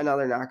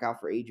 another knockout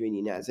for Adrian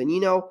Yanez. And,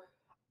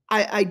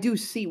 I do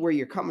see where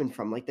you're coming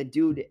from. Like, the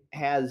dude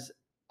has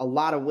a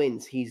lot of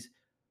wins. He's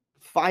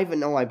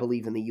 5-0, I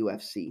believe, in the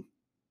UFC.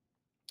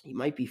 He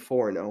might be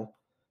 4-0,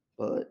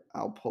 but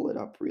I'll pull it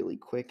up really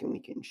quick and we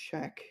can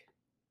check.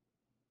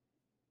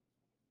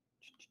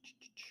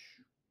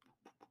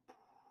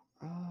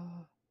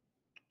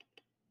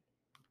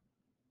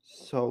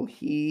 So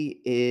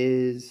he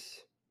is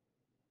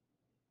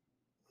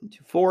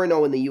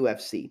 4-0 in the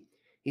UFC.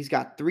 He's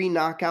got 3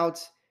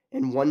 knockouts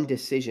and 1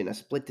 decision, a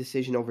split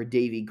decision over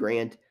Davey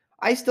Grant.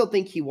 I still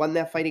think he won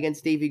that fight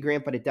against Davey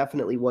Grant, but it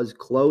definitely was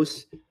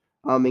close.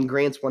 And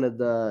Grant's one of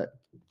the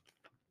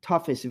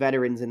toughest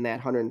veterans in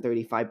that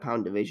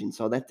 135-pound division.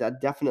 So that's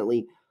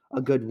definitely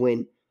a good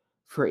win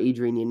for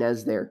Adrian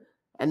Yanez there.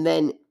 And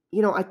then,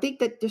 I think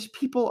that just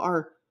people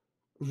are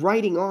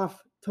writing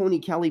off Tony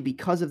Kelly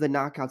because of the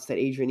knockouts that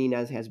Adrian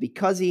Yanez has,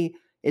 because he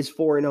is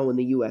 4-0 in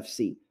the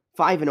UFC.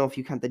 5-0 if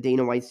you count the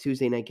Dana White's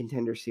Tuesday Night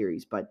Contender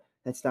Series, but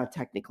that's not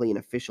technically an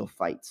official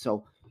fight,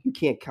 so you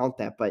can't count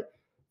that. But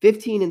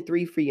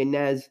 15-3 for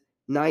Yanez,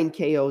 9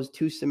 KOs,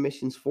 2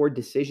 submissions, 4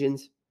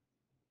 decisions.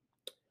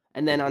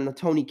 And then on the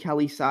Tony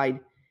Kelly side,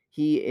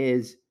 he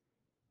is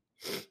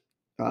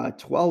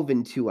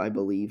 12-2, I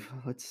believe.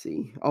 Let's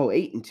see.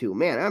 8-2.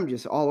 Man, I'm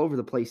just all over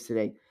the place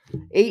today.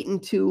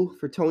 8-2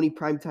 for Tony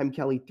Primetime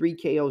Kelly. 3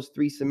 KOs,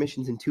 3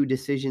 submissions, and 2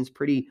 decisions.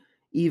 Pretty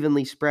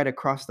evenly spread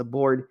across the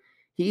board.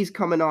 He's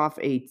coming off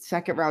a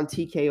second-round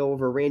TKO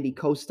over Randy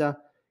Costa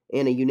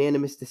and a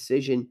unanimous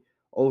decision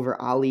over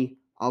Ali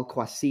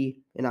Al-Kwasi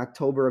in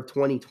October of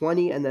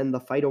 2020. And then the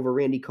fight over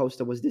Randy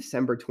Costa was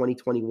December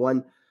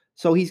 2021.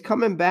 So he's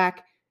coming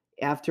back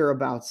after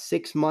about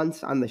 6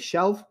 months on the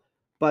shelf.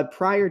 But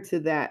prior to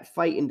that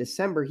fight in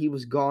December, he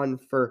was gone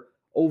for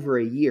over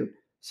a year.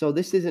 So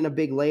this isn't a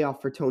big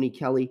layoff for Tony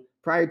Kelly.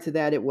 Prior to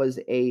that, it was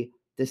a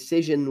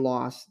decision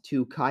loss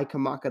to Kai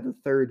Kamaka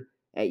III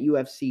at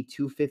UFC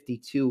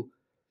 252.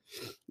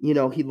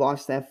 He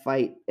lost that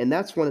fight, and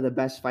that's one of the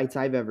best fights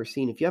I've ever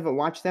seen. If you haven't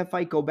watched that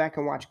fight, go back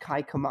and watch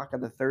Kai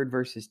Kamaka III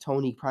versus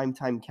Tony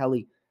Primetime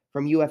Kelly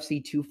from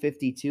UFC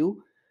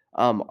 252.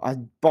 A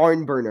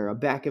barn burner, a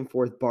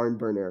back-and-forth barn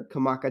burner.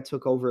 Kamaka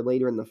took over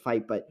later in the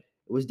fight, but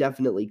it was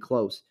definitely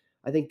close.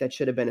 I think that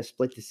should have been a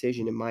split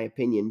decision, in my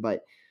opinion.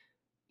 But,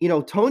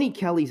 Tony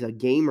Kelly's a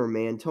gamer,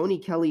 man. Tony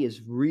Kelly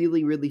is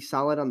really, really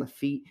solid on the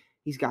feet.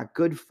 He's got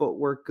good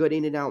footwork, good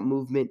in and out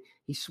movement.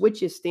 He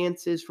switches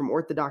stances from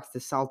orthodox to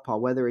southpaw,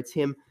 whether it's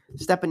him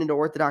stepping into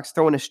orthodox,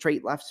 throwing a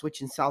straight left,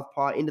 switching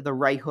southpaw into the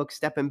right hook,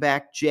 stepping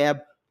back, jab,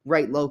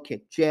 right low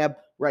kick, jab,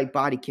 right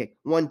body kick,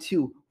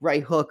 1-2,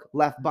 right hook,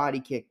 left body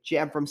kick,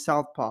 jab from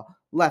southpaw,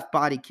 left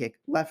body kick,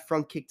 left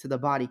front kick to the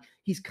body.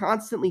 He's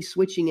constantly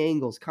switching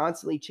angles,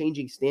 constantly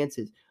changing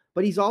stances,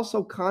 but he's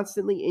also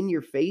constantly in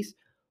your face,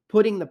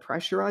 putting the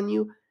pressure on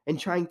you and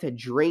trying to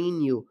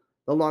drain you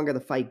the longer the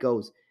fight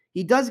goes.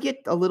 He does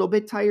get a little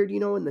bit tired,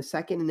 in the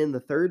second and in the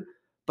third,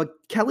 but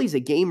Kelly's a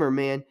gamer,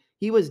 man.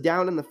 He was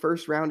down in the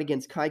first round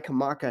against Kai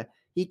Kamaka.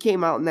 He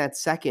came out in that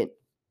second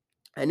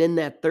and in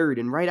that third,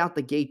 and right out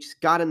the gate,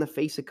 just got in the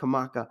face of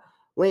Kamaka,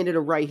 landed a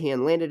right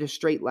hand, landed a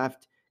straight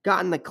left,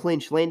 got in the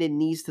clinch, landed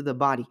knees to the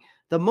body.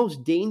 The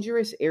most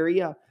dangerous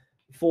area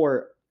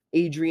for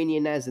Adrian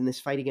Yanez in this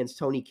fight against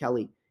Tony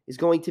Kelly is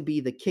going to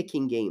be the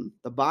kicking game,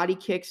 the body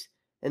kicks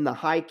and the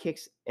high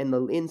kicks and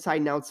the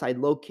inside and outside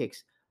low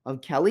kicks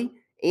of Kelly,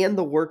 and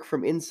the work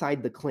from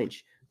inside the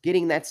clinch,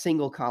 getting that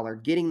single collar,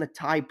 getting the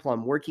tie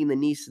plum, working the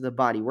knees to the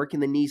body, working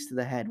the knees to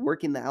the head,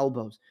 working the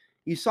elbows.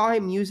 You saw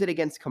him use it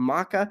against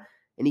Kamaka,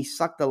 and he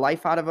sucked the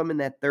life out of him in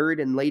that third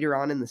and later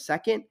on in the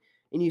second.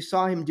 And you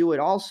saw him do it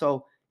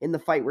also in the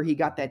fight where he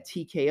got that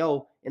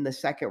TKO in the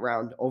second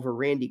round over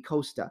Randy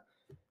Costa.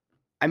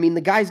 I mean,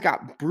 the guy's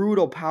got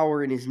brutal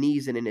power in his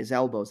knees and in his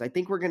elbows. I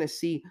think we're going to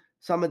see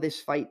some of this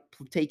fight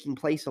taking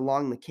place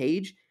along the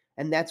cage,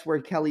 and that's where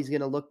Kelly's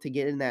going to look to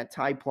get in that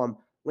tie plum,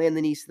 land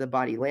the knees to the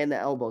body, land the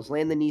elbows,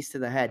 land the knees to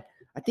the head.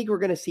 I think we're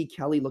going to see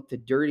Kelly look to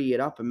dirty it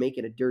up and make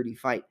it a dirty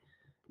fight.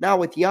 Now,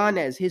 with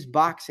Yanez, his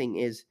boxing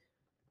is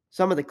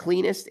some of the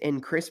cleanest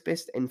and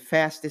crispest and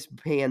fastest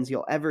hands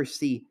you'll ever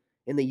see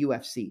in the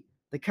UFC.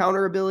 The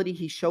counter ability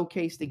he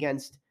showcased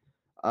against,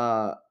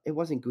 it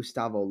wasn't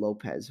Gustavo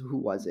Lopez. Who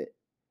was it?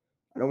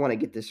 I don't want to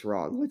get this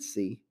wrong. Let's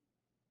see.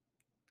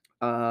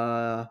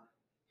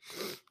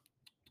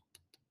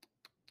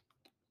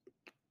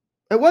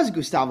 It was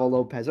Gustavo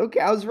Lopez. Okay,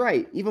 I was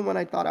right. Even when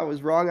I thought I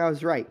was wrong, I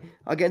was right.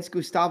 Against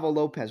Gustavo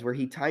Lopez, where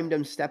he timed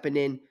him stepping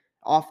in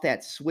off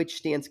that switch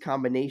stance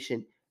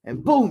combination,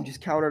 and boom,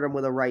 just countered him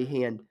with a right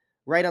hand.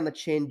 Right on the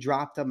chin,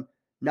 dropped him,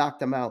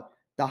 knocked him out.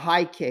 The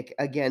high kick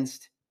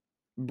against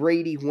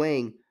Brady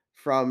Wang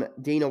from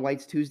Dana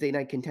White's Tuesday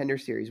Night Contender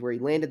Series, where he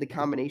landed the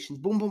combinations,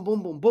 boom, boom,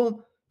 boom, boom,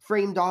 boom,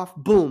 framed off,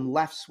 boom,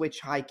 left switch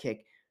high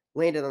kick,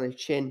 landed on the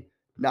chin,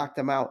 knocked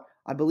him out.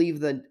 I believe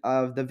the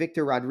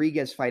Victor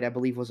Rodriguez fight, I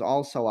believe, was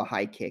also a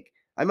high kick.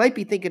 I might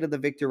be thinking of the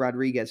Victor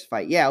Rodriguez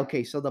fight. Yeah,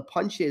 okay, so the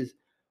punches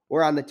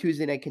were on the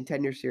Tuesday Night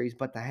Contender Series,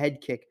 but the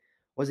head kick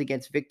was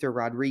against Victor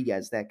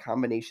Rodriguez, that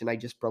combination I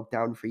just broke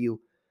down for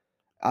you.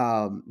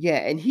 Yeah,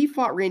 and he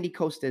fought Randy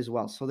Costa as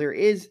well. So there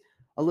is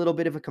a little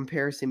bit of a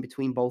comparison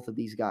between both of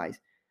these guys.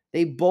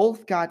 They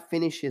both got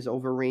finishes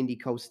over Randy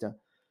Costa.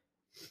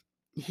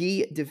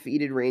 He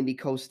defeated Randy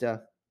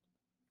Costa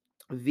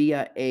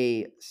via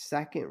a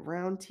second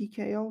round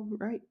TKO,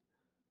 right?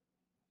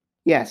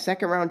 Yeah,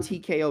 second round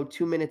TKO,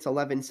 2 minutes,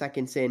 11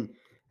 seconds in.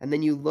 And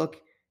then you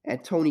look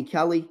at Tony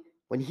Kelly.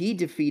 When he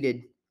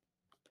defeated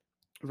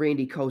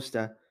Randy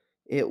Costa,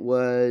 it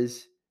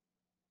was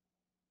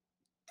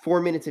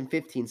 4 minutes and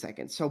 15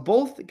 seconds. So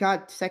both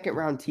got second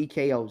round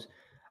TKOs.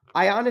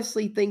 I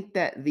honestly think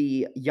that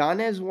the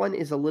Yanez one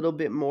is a little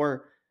bit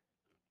more.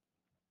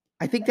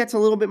 I think that's a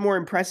little bit more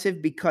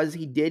impressive because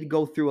he did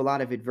go through a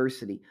lot of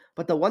adversity.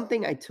 But the one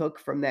thing I took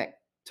from that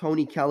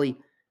Tony Kelly,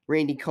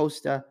 Randy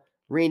Costa,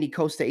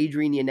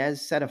 Adrian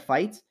Yanez set of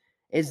fights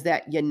is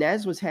that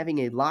Yanez was having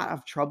a lot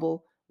of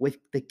trouble with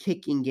the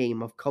kicking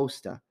game of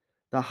Costa,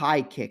 the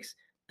high kicks,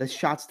 the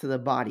shots to the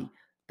body,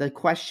 the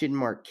question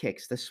mark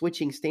kicks, the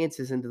switching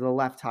stances into the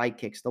left high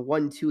kicks, the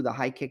 1-2, the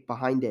high kick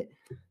behind it.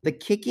 The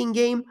kicking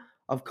game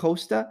of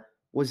Costa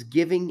was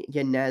giving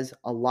Yanez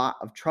a lot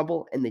of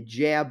trouble, and the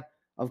jab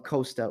of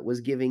Costa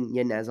was giving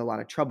Yanez a lot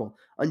of trouble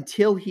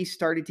until he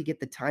started to get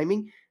the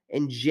timing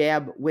and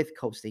jab with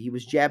Costa. He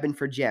was jabbing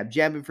for jab,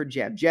 jabbing for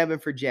jab, jabbing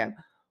for jab.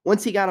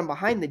 Once he got him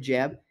behind the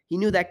jab, he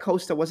knew that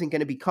Costa wasn't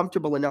going to be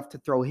comfortable enough to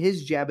throw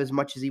his jab as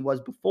much as he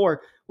was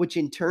before, which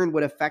in turn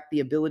would affect the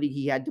ability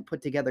he had to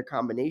put together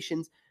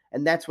combinations.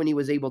 And that's when he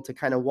was able to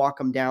kind of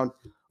walk him down,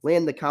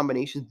 land the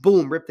combinations,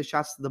 boom, rip the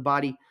shots to the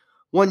body.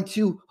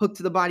 1-2, hook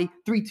to the body,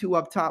 3-2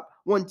 up top,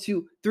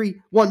 1-2, 3,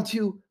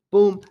 1-2,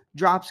 boom,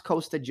 drops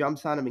Costa,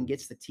 jumps on him, and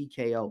gets the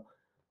TKO.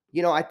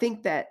 You know, I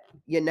think that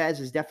Yanez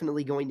is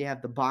definitely going to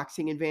have the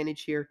boxing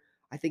advantage here.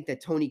 I think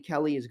that Tony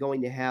Kelly is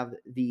going to have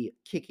the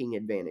kicking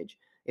advantage.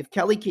 If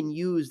Kelly can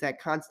use that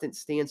constant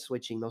stance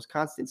switching, those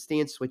constant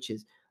stance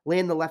switches,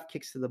 land the left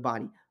kicks to the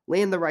body,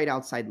 land the right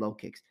outside low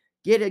kicks,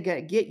 get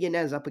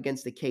Yanez up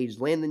against the cage,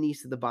 land the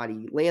knees to the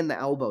body, land the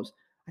elbows.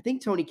 I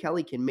think Tony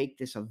Kelly can make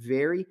this a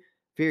very,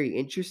 very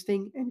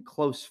interesting and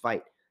close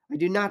fight. I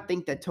do not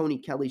think that Tony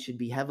Kelly should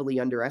be heavily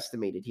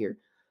underestimated here.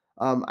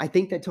 I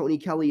think that Tony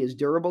Kelly is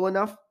durable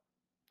enough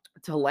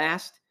to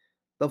last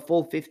the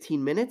full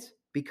 15 minutes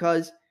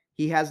because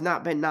he has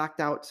not been knocked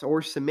out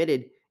or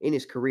submitted in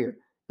his career.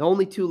 The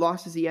only 2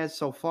 losses he has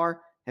so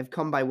far have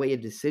come by way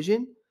of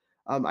decision.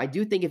 I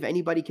do think if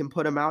anybody can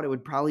put him out, it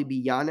would probably be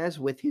Yanez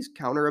with his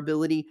counter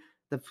ability,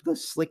 the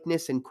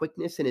slickness and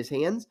quickness in his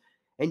hands,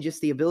 and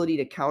just the ability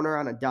to counter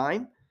on a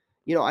dime.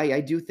 You know,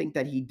 I do think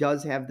that he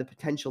does have the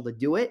potential to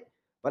do it,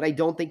 but I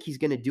don't think he's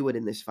going to do it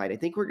in this fight. I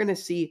think we're going to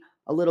see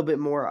a little bit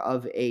more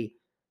of a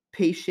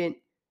patient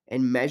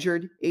and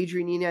measured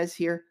Adrian Yanez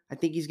here. I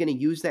think he's going to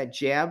use that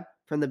jab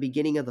from the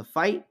beginning of the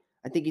fight.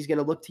 I think he's going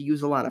to look to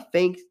use a lot of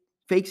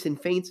fakes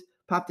and feints,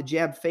 pop the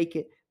jab, fake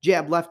it,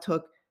 jab, left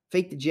hook,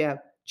 fake the jab,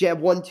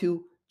 jab 1-2,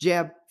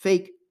 jab,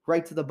 fake,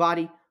 right to the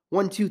body,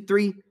 1-2,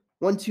 3,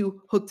 1-2,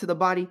 hook to the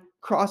body,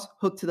 cross,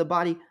 hook to the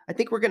body. I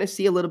think we're going to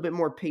see a little bit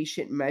more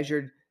patient,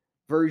 measured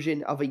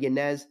version of a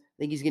Yanez. I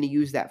think he's going to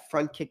use that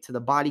front kick to the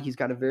body. He's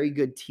got a very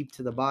good teep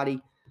to the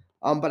body.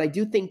 But I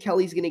do think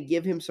Kelly's going to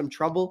give him some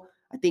trouble.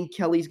 I think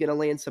Kelly's going to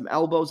land some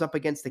elbows up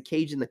against the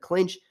cage in the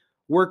clinch,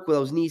 work with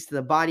those knees to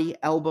the body,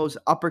 elbows,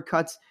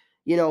 uppercuts,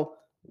 you know,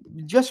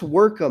 just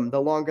work him the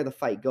longer the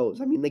fight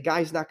goes. I mean, the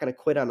guy's not going to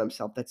quit on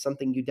himself. That's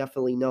something you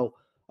definitely know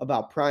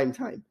about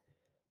Primetime.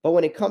 But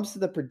when it comes to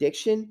the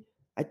prediction,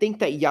 I think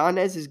that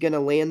Yanez is going to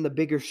land the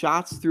bigger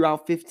shots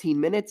throughout 15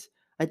 minutes.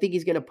 I think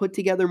he's going to put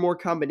together more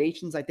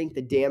combinations. I think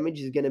the damage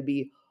is going to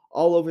be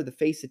all over the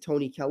face of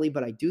Tony Kelly,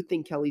 but I do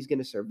think Kelly's going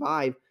to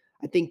survive.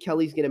 I think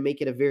Kelly's going to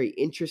make it a very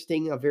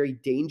interesting, a very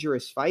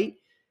dangerous fight,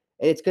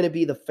 and it's going to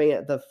be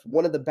the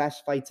one of the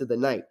best fights of the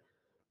night.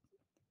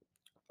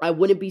 I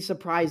wouldn't be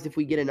surprised if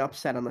we get an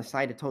upset on the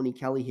side of Tony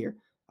Kelly here.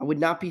 I would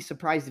not be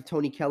surprised if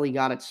Tony Kelly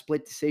got a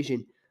split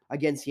decision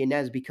against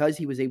Yanez because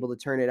he was able to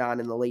turn it on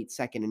in the late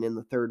second and in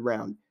the third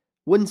round.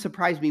 Wouldn't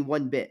surprise me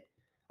one bit.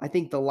 I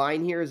think the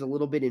line here is a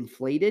little bit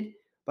inflated,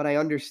 but I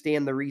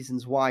understand the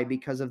reasons why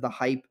because of the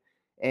hype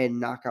and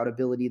knockout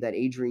ability that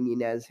Adrian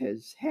Yanez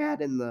has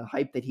had and the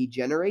hype that he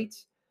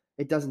generates.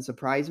 It doesn't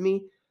surprise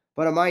me,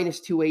 but a minus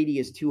 280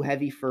 is too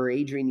heavy for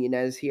Adrian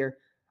Yanez here.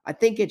 I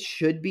think it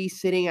should be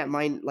sitting at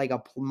like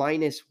a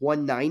minus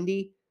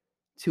 190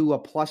 to a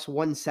plus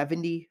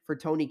 170 for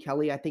Tony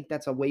Kelly. I think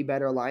that's a way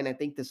better line. I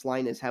think this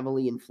line is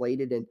heavily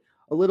inflated and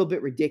a little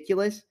bit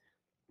ridiculous.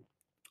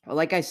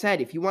 Like I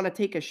said, if you want to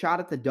take a shot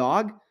at the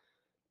dog,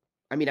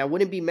 I mean, I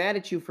wouldn't be mad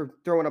at you for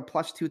throwing a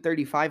plus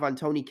 235 on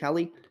Tony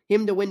Kelly.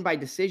 Him to win by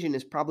decision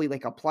is probably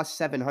like a plus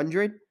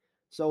 700.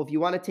 So if you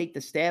want to take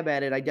the stab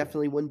at it, I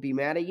definitely wouldn't be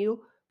mad at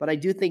you. But I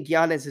do think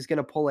Yanez is going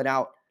to pull it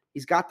out.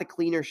 He's got the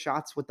cleaner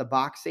shots with the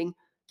boxing.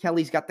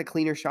 Kelly's got the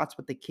cleaner shots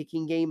with the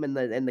kicking game and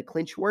the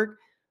clinch work.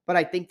 But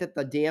I think that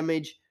the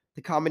damage,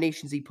 the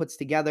combinations he puts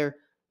together,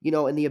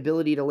 and the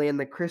ability to land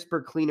the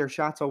crisper, cleaner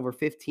shots over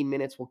 15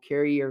 minutes will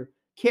carry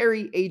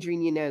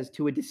Adrian Yanez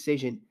to a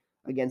decision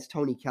against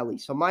Tony Kelly.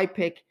 So my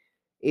pick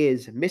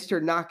is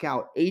Mr.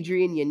 Knockout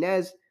Adrian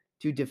Yanez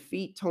to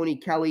defeat Tony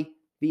Kelly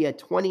via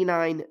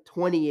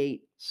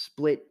 29-28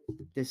 split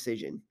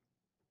decision.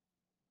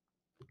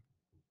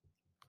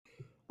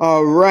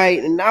 All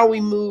right, and now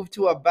we move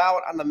to a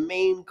bout on the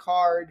main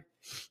card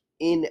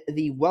in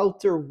the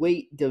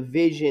welterweight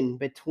division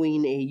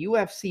between a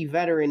UFC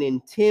veteran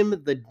and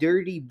Tim the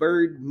Dirty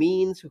Bird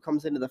Means, who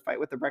comes into the fight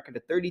with a record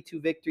of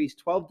 32 victories,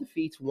 12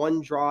 defeats,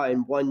 1 draw,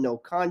 and 1 no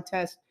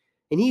contest.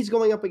 And he's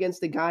going up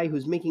against a guy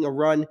who's making a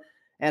run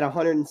at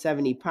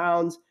 170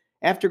 pounds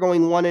after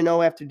going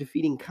 1-0 after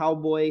defeating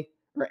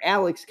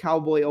Alex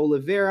Cowboy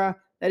Oliveira.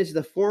 That is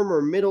the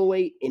former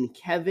middleweight in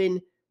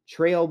Kevin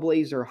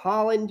Trailblazer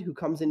Holland, who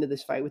comes into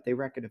this fight with a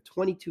record of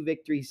 22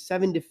 victories,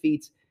 7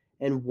 defeats,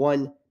 and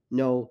 1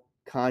 no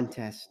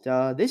contest.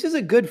 This is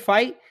a good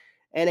fight.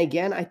 And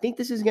again, I think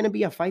this is going to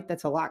be a fight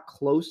that's a lot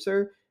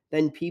closer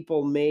than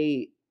people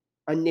may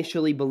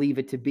initially believe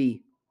it to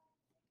be.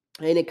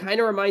 And it kind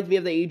of reminds me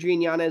of the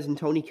Adrian Yanez and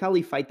Tony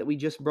Kelly fight that we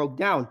just broke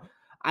down.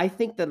 I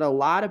think that a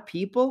lot of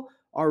people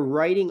are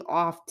writing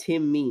off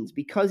Tim Means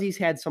because he's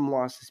had some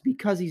losses,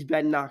 because he's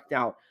been knocked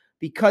out,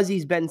 because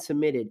he's been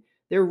submitted.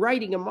 They're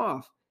writing him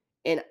off.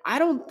 And I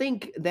don't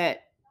think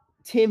that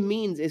Tim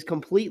Means is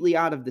completely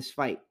out of this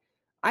fight.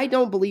 I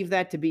don't believe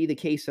that to be the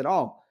case at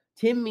all.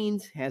 Tim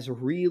Means has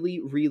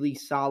really, really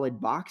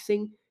solid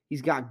boxing.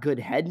 He's got good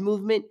head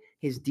movement.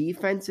 His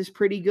defense is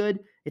pretty good.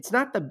 It's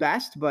not the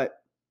best, but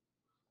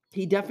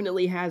he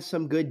definitely has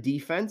some good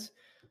defense.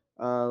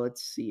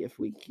 Let's see if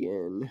we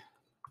can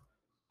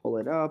pull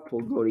it up.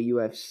 We'll go to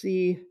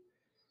UFC,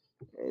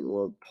 and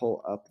we'll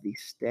pull up the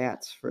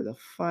stats for the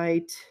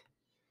fight.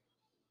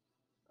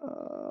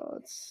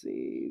 Let's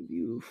see.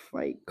 View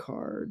fight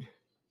card.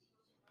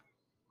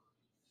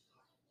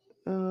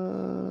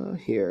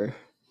 Here.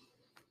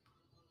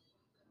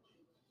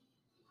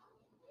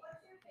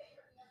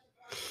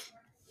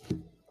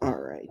 All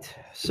right.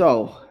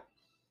 So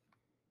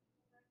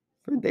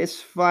for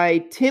this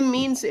fight, Tim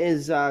Means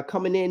is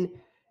coming in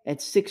at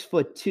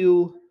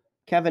 6'2".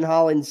 Kevin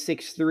Holland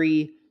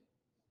 6'3",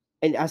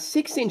 and a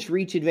 6-inch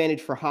reach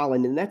advantage for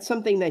Holland, and that's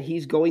something that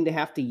he's going to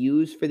have to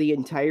use for the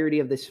entirety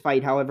of this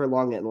fight, however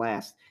long it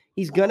lasts.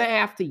 He's going to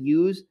have to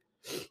use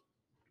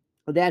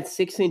that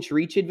 6-inch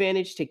reach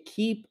advantage to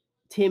keep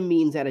Tim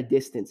Means at a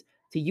distance,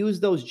 to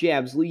use those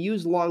jabs,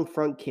 use long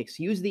front kicks,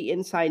 use the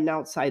inside and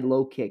outside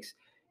low kicks,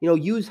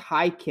 use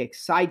high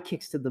kicks, side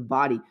kicks to the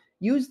body,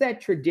 use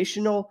that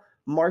traditional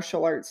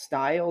martial arts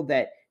style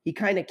that he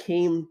kind of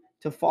came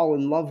to fall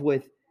in love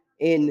with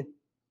in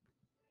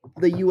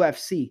the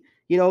UFC.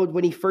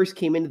 When he first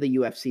came into the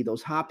UFC,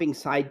 those hopping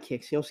side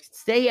kicks,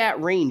 stay at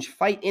range,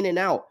 fight in and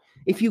out.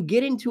 If you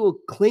get into a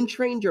clinch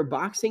range or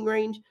boxing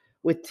range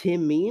with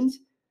Tim Means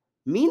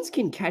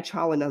can catch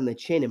Holland on the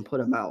chin and put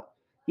him out.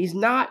 He's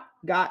not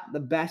got the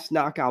best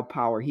knockout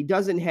power. He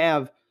doesn't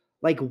have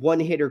like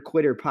one hitter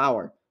quitter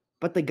power,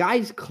 but the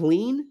guy's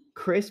clean,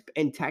 crisp,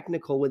 and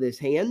technical with his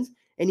hands,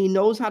 and he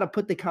knows how to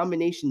put the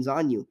combinations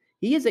on you.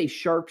 He is a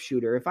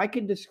sharpshooter. If I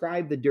could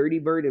describe the Dirty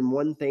Bird in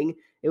one thing,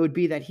 it would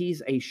be that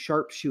he's a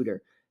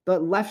sharpshooter. The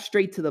left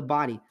straight to the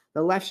body,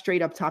 the left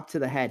straight up top to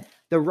the head,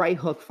 the right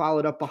hook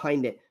followed up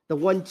behind it, the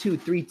 1-2,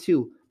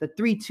 3-2, the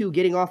 3-2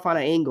 getting off on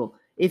an angle.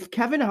 If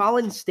Kevin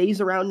Holland stays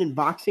around in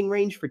boxing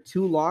range for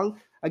too long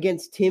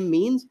against Tim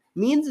Means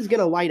is going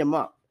to light him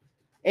up.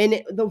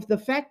 And the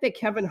fact that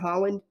Kevin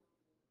Holland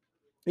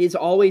is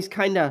always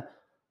kind of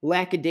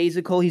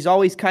lackadaisical, he's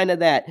always kind of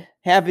that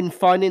having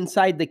fun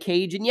inside the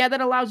cage. And yeah,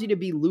 that allows you to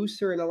be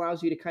looser and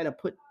allows you to kind of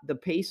put the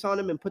pace on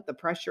him and put the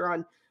pressure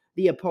on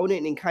the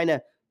opponent and kind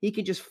of he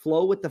can just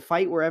flow with the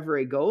fight wherever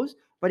it goes.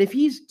 But if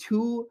he's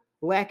too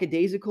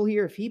lackadaisical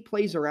here, if he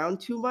plays around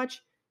too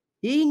much,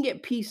 he can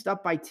get pieced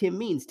up by Tim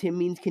Means. Tim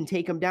Means can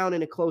take him down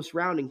in a close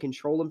round and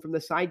control him from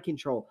the side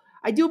control.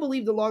 I do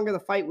believe the longer the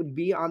fight would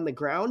be on the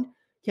ground,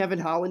 Kevin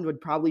Holland would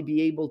probably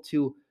be able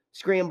to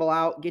scramble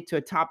out, get to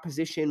a top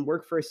position,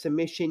 work for a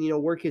submission,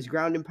 work his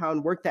ground and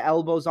pound, work the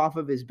elbows off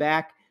of his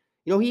back.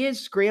 He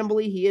is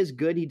scrambly. He is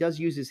good. He does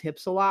use his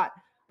hips a lot.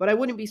 But I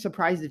wouldn't be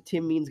surprised if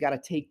Tim Means got a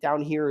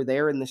takedown here or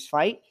there in this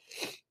fight.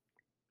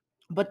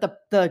 But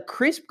the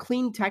crisp,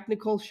 clean,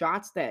 technical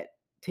shots that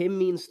Tim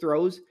Means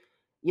throws,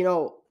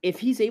 if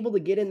he's able to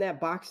get in that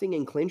boxing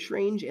and clinch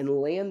range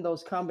and land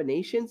those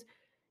combinations,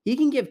 he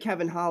can give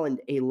Kevin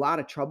Holland a lot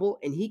of trouble,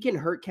 and he can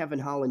hurt Kevin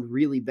Holland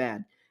really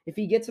bad. If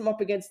he gets him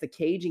up against the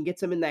cage and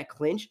gets him in that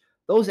clinch,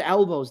 those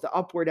elbows, the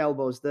upward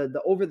elbows,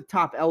 the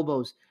over-the-top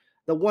elbows,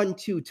 the 1-2,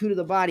 2 to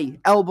the body,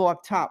 elbow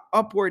up top,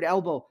 upward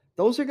elbow,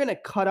 those are going to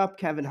cut up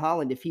Kevin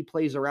Holland if he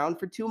plays around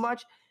for too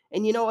much.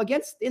 And,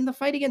 in the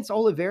fight against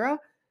Oliveira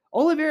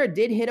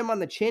did hit him on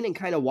the chin and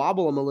kind of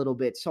wobble him a little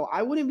bit. So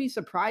I wouldn't be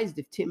surprised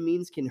if Tim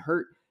Means can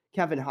hurt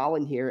Kevin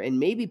Holland here and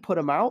maybe put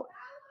him out.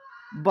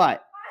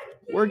 But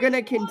we're going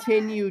to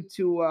continue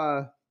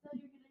to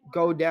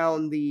go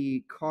down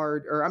the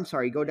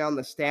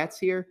stats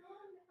here.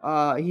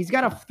 He's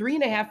got a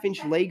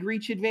 3.5-inch leg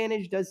reach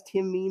advantage, does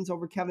Tim Means,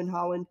 over Kevin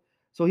Holland.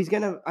 So he's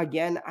going to,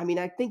 again,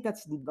 I think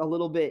that's a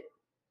little bit,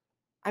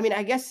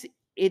 I guess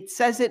it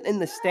says it in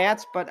the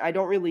stats, but I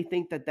don't really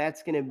think that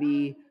that's going to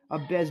be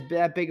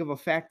that big of a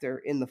factor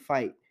in the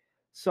fight.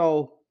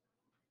 So,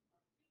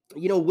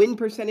 win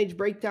percentage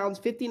breakdowns,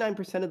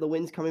 59% of the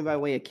wins coming by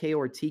way of KO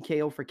or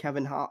TKO for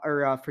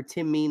for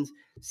Tim Means,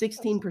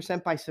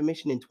 16% by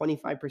submission and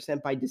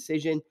 25% by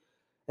decision.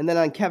 And then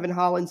on Kevin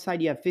Holland's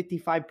side, you have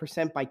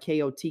 55% by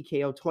KO,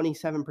 TKO,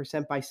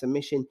 27% by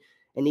submission,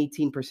 and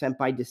 18%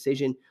 by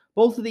decision.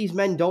 Both of these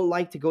men don't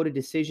like to go to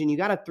decision. You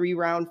got a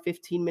 3-round,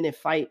 15-minute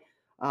fight.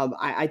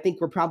 I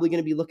think we're probably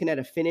going to be looking at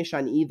a finish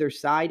on either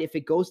side. If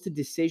it goes to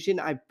decision,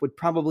 I would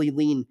probably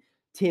lean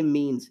Tim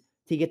Means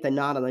to get the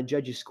nod on the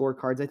judges'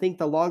 scorecards. I think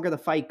the longer the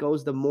fight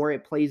goes, the more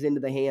it plays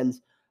into the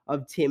hands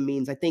of Tim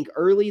Means. I think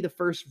early, the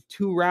first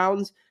 2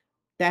 rounds,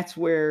 that's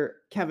where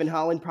Kevin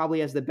Holland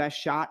probably has the best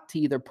shot to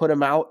either put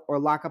him out or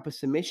lock up a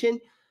submission.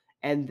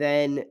 And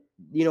then,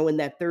 in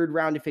that 3rd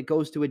round, if it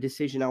goes to a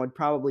decision, I would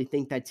probably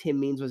think that Tim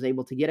Means was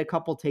able to get a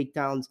couple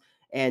takedowns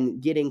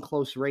and get in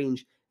close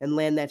range and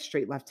land that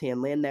straight left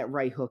hand, land that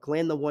right hook,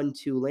 land the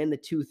 1-2, land the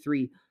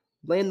 2-3,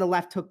 land the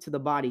left hook to the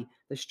body,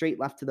 the straight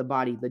left to the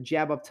body, the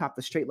jab up top,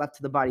 the straight left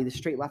to the body, the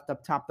straight left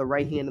up top, the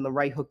right hand and the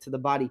right hook to the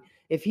body.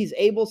 If he's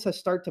able to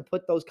start to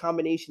put those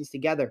combinations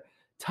together,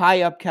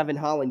 tie up Kevin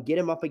Holland, get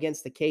him up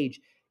against the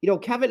cage.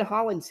 Kevin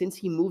Holland, since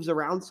he moves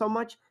around so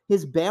much,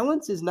 his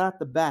balance is not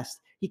the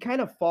best. He kind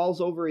of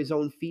falls over his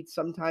own feet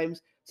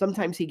sometimes.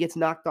 Sometimes he gets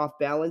knocked off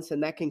balance,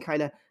 and that can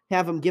kind of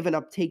have him giving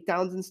up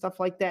takedowns and stuff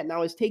like that.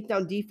 Now, his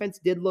takedown defense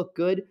did look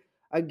good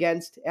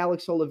against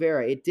Alex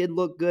Oliveira. It did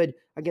look good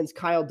against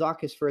Kyle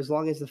Daukaus for as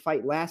long as the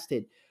fight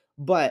lasted.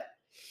 But,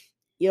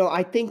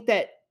 I think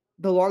that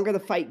the longer the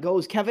fight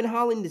goes, Kevin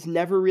Holland is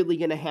never really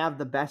going to have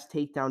the best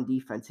takedown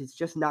defense. It's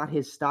just not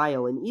his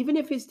style. And even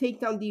if his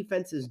takedown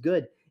defense is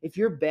good, if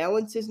your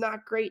balance is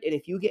not great, and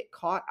if you get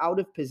caught out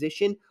of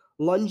position,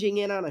 lunging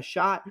in on a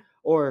shot,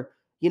 or,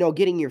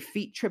 getting your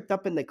feet tripped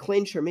up in the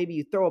clinch, or maybe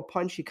you throw a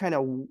punch, you kind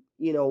of,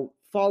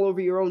 fall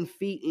over your own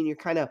feet and you're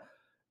kind of,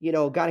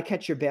 got to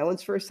catch your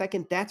balance for a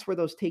second, that's where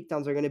those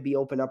takedowns are going to be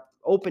opened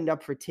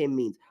up for Tim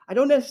Means. I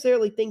don't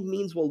necessarily think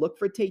Means will look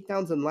for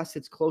takedowns unless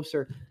it's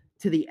closer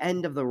to the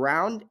end of the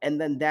round,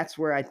 and then that's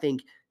where I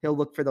think he'll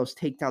look for those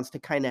takedowns to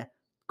kind of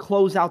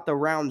close out the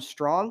round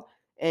strong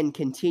and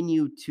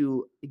continue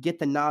to get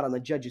the nod on the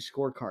judges'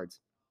 scorecards.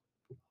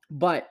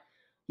 But,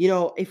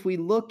 if we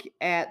look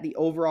at the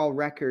overall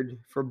record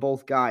for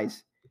both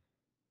guys,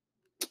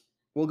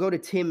 we'll go to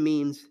Tim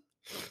Means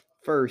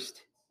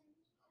first.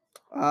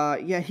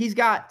 He's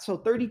got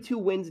 32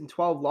 wins and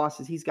 12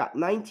 losses. He's got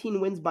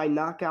 19 wins by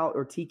knockout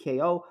or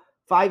TKO,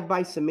 5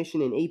 by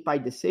submission, and 8 by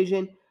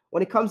decision.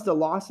 When it comes to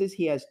losses,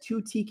 he has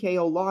 2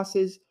 TKO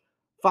losses,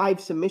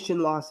 5 submission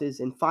losses,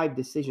 and 5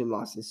 decision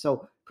losses.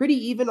 So pretty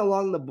even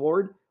along the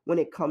board when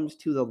it comes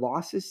to the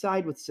losses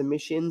side with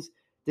submissions,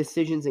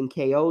 decisions, and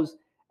KOs.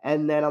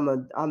 And then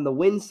on the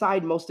win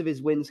side, most of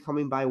his wins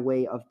coming by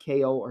way of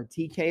KO or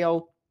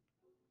TKO.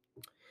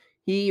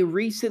 He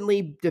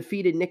recently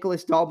defeated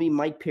Nicholas Dalby,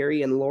 Mike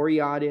Perry, and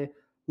Laureano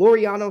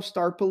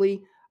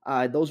Starpoli.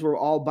 Those were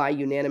all by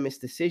unanimous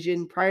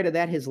decision. Prior to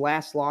that, his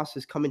last loss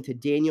is coming to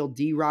Daniel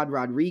D-Rod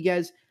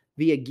Rodriguez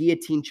via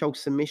guillotine choke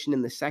submission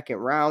in the 2nd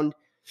round.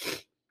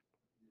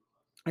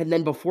 And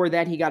then before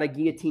that, he got a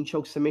guillotine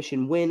choke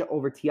submission win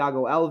over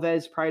Thiago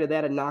Alves. Prior to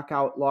that, a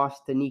knockout loss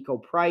to Nico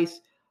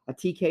Price, a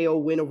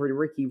TKO win over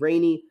Ricky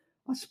Rainey,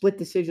 a split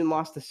decision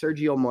loss to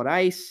Sergio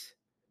Moraes,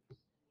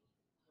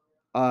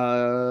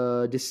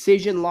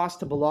 decision loss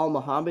to Bilal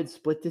Muhammad,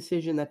 split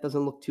decision. That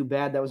doesn't look too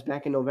bad. That was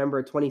back in November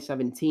of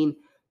 2017.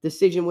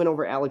 Decision win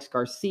over Alex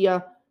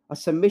Garcia, a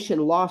submission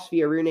loss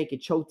via rear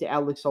naked choke to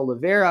Alex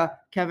Oliveira.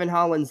 Kevin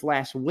Holland's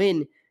last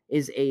win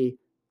is a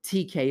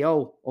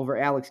TKO over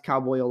Alex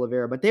Cowboy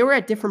Oliveira. But they were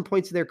at different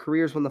points of their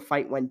careers when the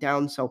fight went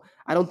down, so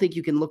I don't think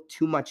you can look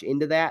too much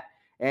into that.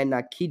 And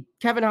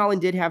Kevin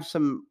Holland did have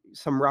some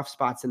rough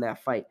spots in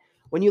that fight.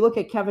 When you look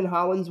at Kevin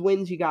Holland's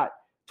wins, you got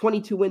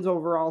 22 wins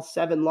overall,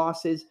 7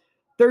 losses,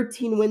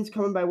 13 wins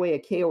coming by way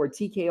of KO or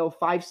TKO,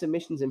 5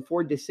 submissions and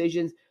 4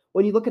 decisions.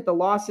 When you look at the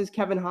losses,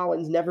 Kevin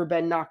Holland's never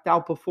been knocked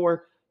out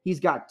before. He's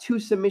got 2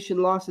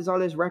 submission losses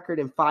on his record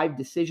and 5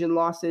 decision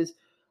losses.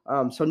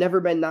 So never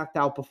been knocked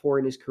out before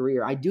in his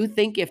career. I do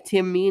think if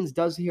Tim Means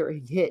does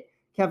hit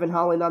Kevin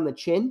Holland on the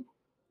chin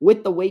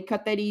with the weight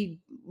cut that he,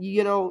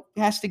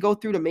 has to go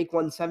through to make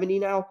 170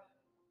 now,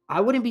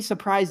 I wouldn't be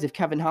surprised if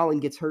Kevin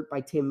Holland gets hurt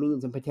by Tim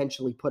Means and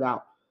potentially put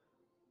out.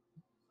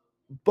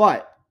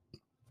 But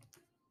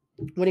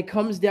when it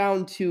comes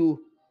down to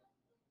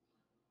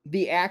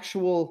the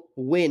actual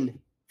win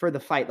for the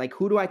fight, like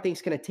who do I think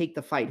is going to take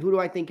the fight? Who do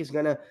I think is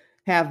going to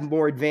have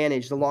more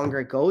advantage the longer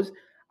it goes?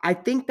 I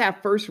think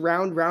that first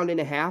round and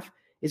a half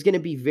is going to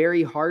be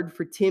very hard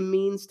for Tim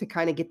Means to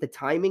kind of get the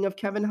timing of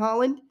Kevin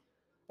Holland.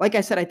 Like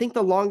I said, I think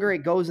the longer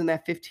it goes in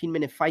that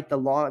 15-minute fight, the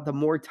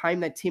more time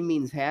that Tim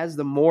Means has,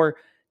 the more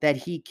that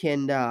he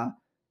can,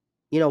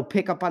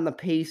 pick up on the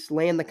pace,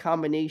 land the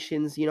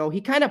combinations.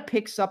 He kind of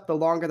picks up the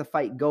longer the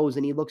fight goes,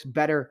 and he looks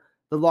better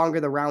the longer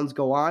the rounds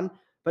go on.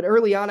 But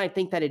early on, I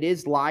think that it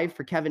is live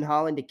for Kevin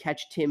Holland to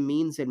catch Tim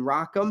Means and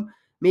rock him.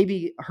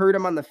 Maybe hurt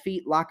him on the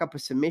feet, lock up a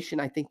submission.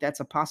 I think that's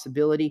a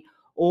possibility.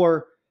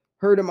 Or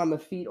hurt him on the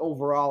feet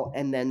overall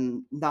and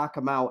then knock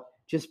him out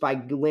just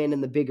by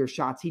landing the bigger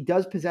shots. He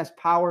does possess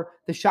power.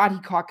 The shot he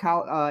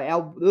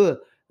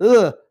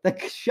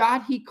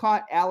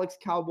caught Alex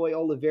Cowboy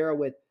Oliveira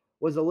with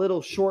was a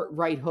little short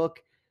right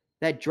hook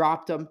that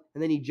dropped him,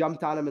 and then he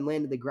jumped on him and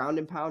landed the ground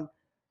and pound.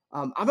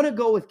 I'm going to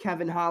go with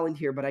Kevin Holland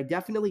here, but I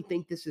definitely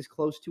think this is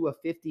close to a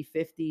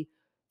 50-50,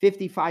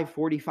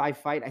 55-45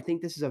 fight. I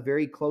think this is a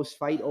very close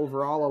fight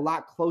overall, a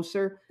lot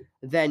closer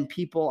than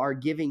people are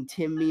giving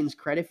Tim Means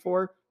credit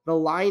for. The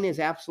line is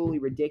absolutely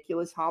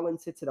ridiculous. Holland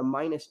sits at a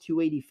minus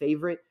 280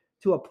 favorite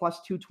to a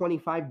plus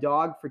 225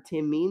 dog for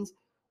Tim Means.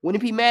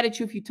 Wouldn't be mad at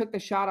you if you took the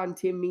shot on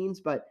Tim Means,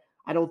 but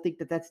I don't think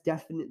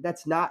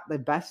that's not the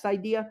best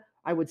idea.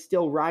 I would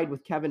still ride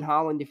with Kevin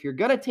Holland. If you're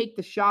going to take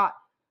the shot,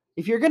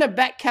 if you're going to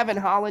bet Kevin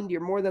Holland,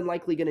 you're more than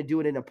likely going to do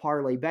it in a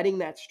parlay. Betting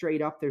that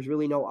straight up, there's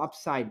really no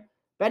upside.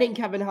 Betting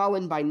Kevin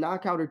Holland by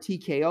knockout or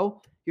TKO,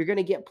 you're going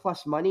to get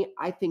plus money.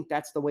 I think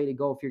that's the way to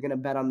go if you're going to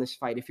bet on this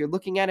fight. If you're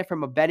looking at it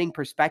from a betting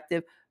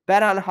perspective,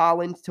 bet on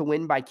Holland to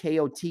win by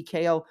KO,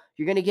 TKO.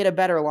 You're going to get a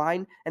better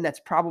line, and that's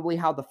probably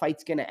how the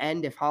fight's going to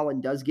end if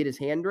Holland does get his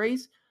hand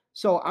raised.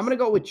 So I'm going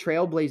to go with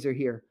Trailblazer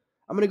here.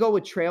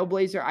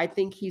 I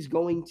think he's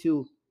going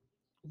to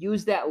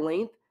use that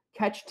length,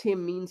 catch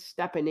Tim Means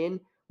stepping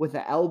in with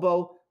an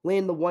elbow,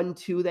 land the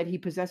 1-2 that he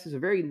possesses, a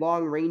very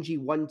long, rangy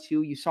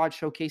 1-2. You saw it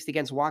showcased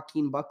against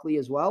Joaquin Buckley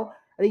as well.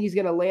 I think he's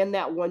going to land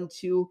that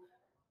 1-2,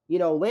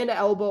 land an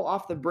elbow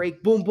off the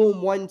break, boom,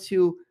 boom,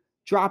 1-2,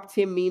 drop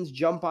Tim Means,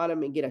 jump on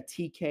him, and get a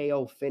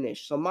TKO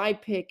finish. So my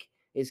pick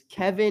is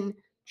Kevin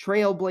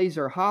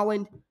Trailblazer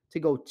Holland to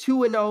go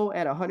 2-0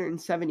 at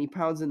 170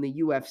 pounds in the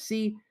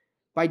UFC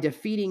by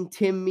defeating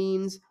Tim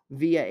Means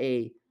via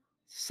a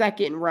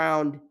second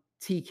round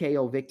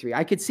TKO victory.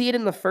 I could see it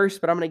in the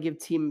first, but I'm going to give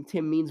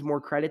Tim Means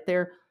more credit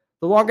there.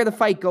 The longer the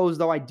fight goes,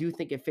 though, I do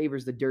think it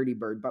favors the Dirty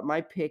Bird. But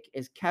my pick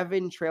is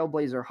Kevin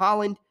Trailblazer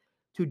Holland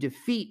to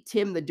defeat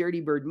Tim the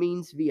Dirty Bird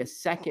Means via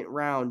second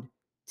round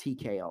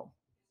TKO.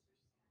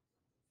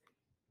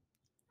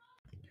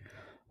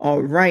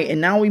 All right, and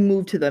now we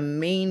move to the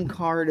main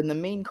card, and the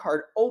main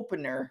card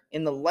opener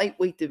in the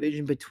lightweight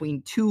division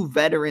between two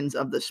veterans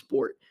of the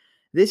sport.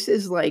 This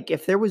is like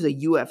if there was a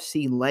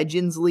UFC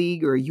Legends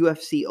League or a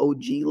UFC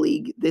OG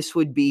League, this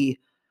would be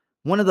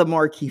one of the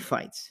marquee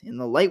fights. In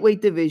the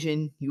lightweight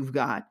division, you've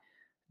got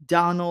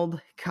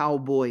Donald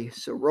Cowboy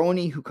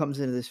Cerrone, who comes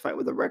into this fight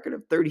with a record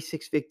of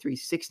 36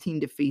 victories, 16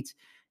 defeats,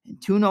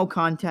 and 2 no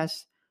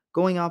contests,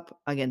 going up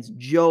against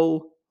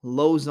Joe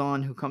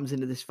Lauzon, who comes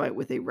into this fight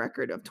with a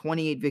record of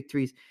 28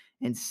 victories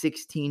and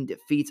 16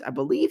 defeats. I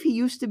believe he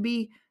used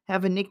to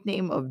have a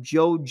nickname of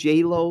Joe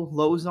J-Lo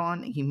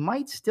Lauzon. He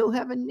might still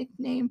have a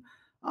nickname.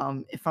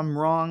 If I'm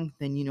wrong,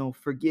 then,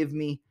 forgive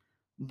me.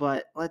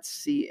 But let's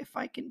see if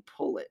I can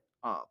pull it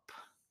up.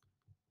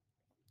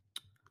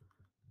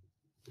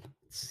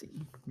 Let's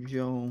see.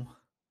 Joe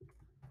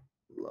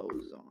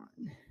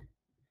Lauzon.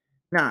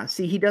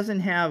 He doesn't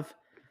have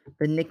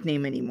the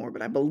nickname anymore,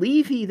 but I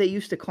believe they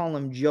used to call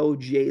him Joe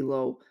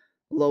J-Lo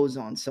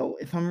Lauzon. So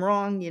if I'm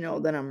wrong,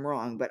 then I'm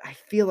wrong. But I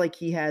feel like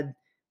he had,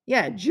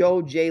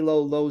 Joe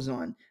J-Lo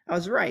Lauzon. I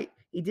was right.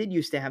 He did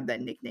used to have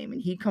that nickname,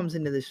 and he comes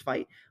into this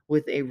fight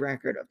with a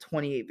record of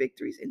 28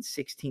 victories and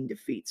 16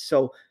 defeats.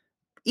 So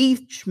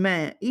each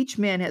man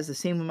has the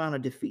same amount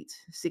of defeats,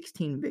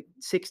 16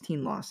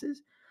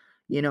 losses.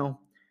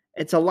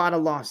 It's a lot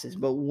of losses,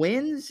 but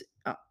wins,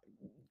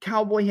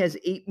 Cowboy has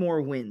 8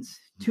 more wins.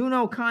 2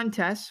 no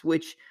contests,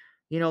 which,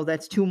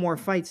 That's 2 more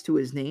fights to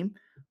his name,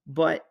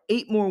 but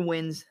 8 more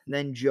wins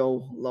than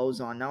Joe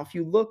Lauzon. Now, if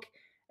you look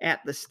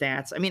at the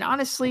stats, I mean,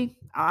 honestly,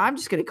 I'm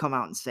just going to come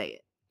out and say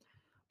it.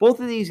 Both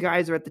of these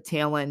guys are at the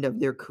tail end of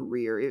their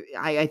career.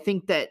 I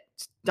think that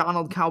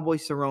Donald Cowboy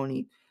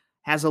Cerrone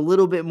has a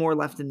little bit more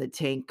left in the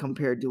tank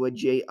compared to a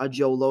Joe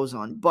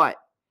Lauzon, but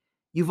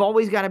you've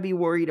always got to be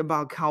worried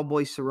about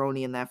Cowboy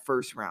Cerrone in that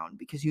first round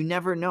because you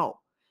never know.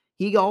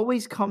 He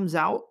always comes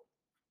out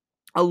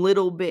a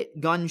little bit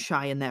gun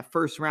shy in that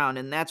first round,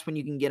 and that's when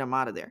you can get him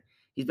out of there.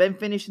 He's been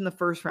finished in the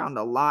first round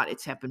a lot.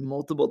 It's happened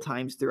multiple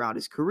times throughout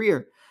his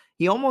career.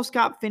 He almost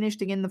got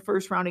finished again in the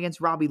first round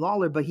against Robbie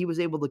Lawler, but he was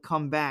able to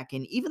come back.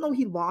 And even though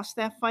he lost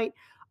that fight,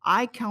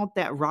 I count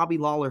that Robbie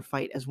Lawler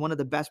fight as one of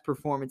the best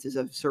performances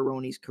of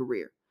Cerrone's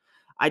career.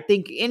 I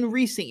think in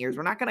recent years,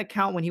 we're not going to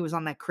count when he was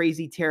on that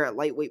crazy tear at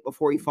lightweight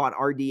before he fought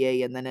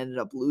RDA and then ended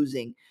up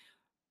losing,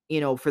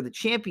 for the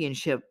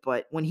championship.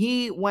 But when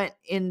he went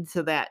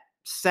into that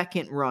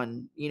second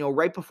run,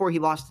 right before he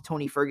lost to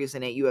Tony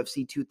Ferguson at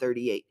UFC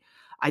 238,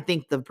 I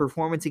think the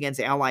performance against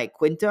Al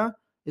Iaquinta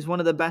is one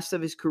of the best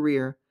of his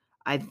career.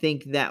 I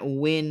think that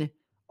win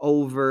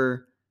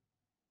over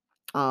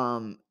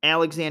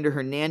Alexander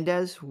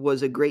Hernandez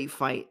was a great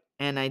fight.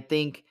 And I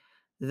think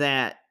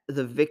that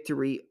the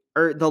victory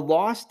or the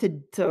loss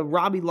to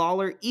Robbie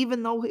Lawler,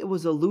 even though it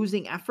was a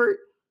losing effort,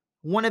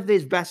 one of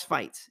his best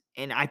fights.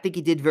 And I think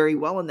he did very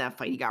well in that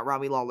fight. He got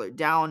Robbie Lawler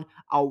down,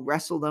 out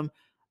wrestled him,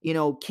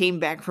 came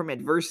back from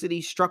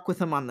adversity, struck with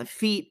him on the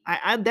feet.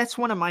 That's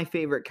one of my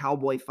favorite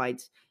Cowboy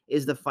fights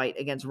is the fight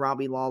against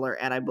Robbie Lawler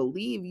at, I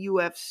believe,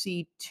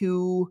 UFC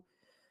 2.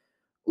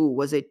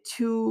 Was it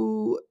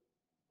 2?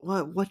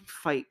 What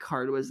fight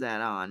card was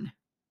that on?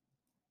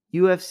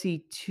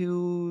 UFC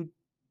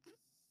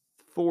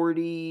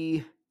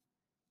 240.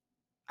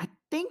 I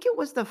think it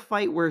was the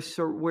fight where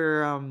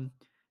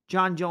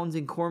John Jones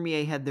and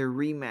Cormier had their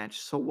rematch.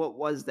 So what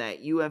was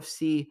that?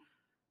 UFC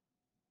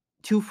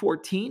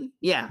 214?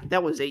 Yeah,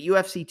 that was it.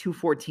 UFC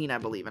 214, I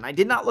believe. And I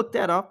did not look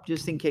that up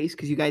just in case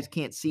because you guys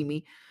can't see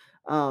me.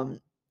 When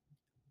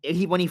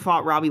he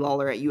fought Robbie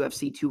Lawler at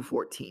UFC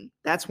 214.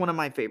 That's one of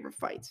my favorite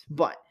fights.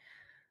 But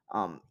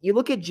you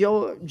look at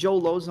Joe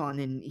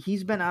Lauzon, and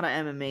he's been out of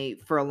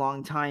MMA for a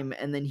long time,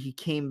 and then he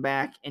came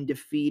back and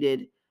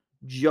defeated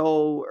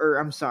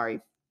Jonathan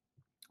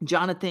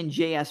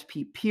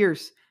JSP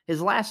Pierce.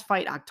 His last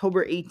fight,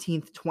 October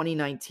 18th,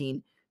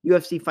 2019,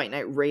 UFC Fight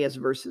Night Reyes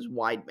versus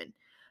Weidman.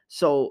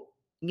 So,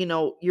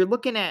 you're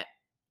looking at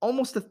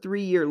almost a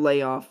 3-year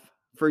layoff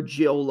for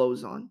Joe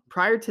Lauzon.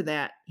 Prior to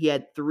that, he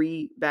had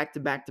 3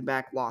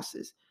 back-to-back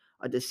losses.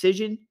 A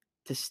decision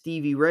to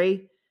Stevie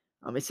Ray.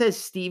 It says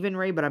Stephen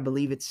Ray, but I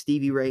believe it's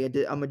Stevie Ray.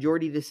 A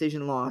majority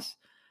decision loss.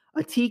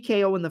 A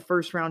TKO in the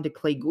first round to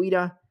Clay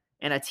Guida,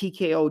 and a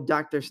TKO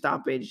doctor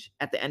stoppage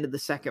at the end of the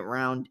second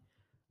round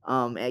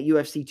at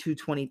UFC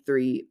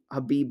 223,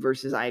 Habib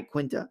versus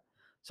Iaquinta.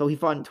 So he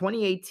fought in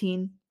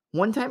 2018,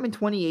 one time in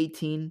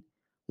 2018,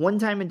 one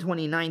time in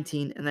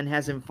 2019, and then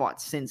hasn't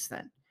fought since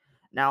then.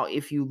 Now,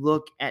 if you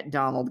look at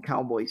Donald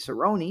Cowboy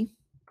Cerrone,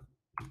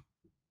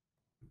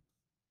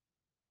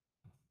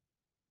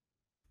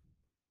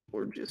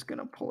 we're just going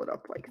to pull it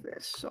up like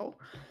this. So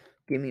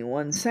give me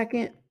 1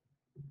 second.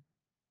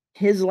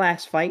 His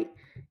last fight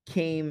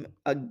came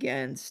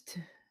against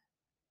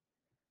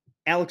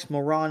Alex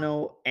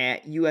Morano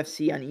at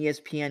UFC on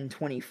ESPN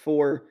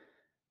 24,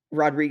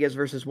 Rodriguez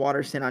versus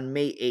Waterson on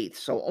May 8th.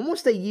 So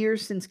almost a year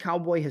since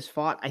Cowboy has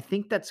fought. I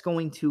think that's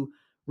going to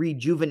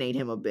rejuvenate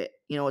him a bit.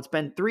 It's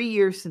been 3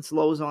 years since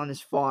Lauzon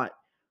has fought,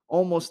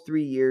 almost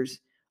 3 years.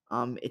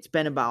 It's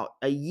been about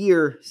a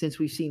year since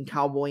we've seen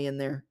Cowboy in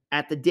there.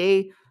 At the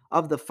day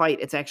of the fight,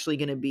 it's actually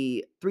going to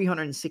be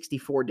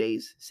 364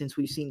 days since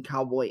we've seen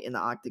Cowboy in the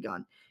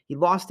octagon. He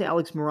lost to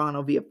Alex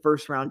Morano via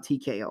first round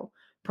TKO.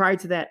 Prior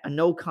to that, a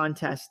no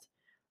contest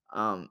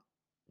to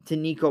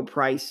Nico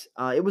Price.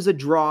 It was a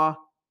draw,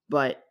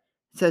 but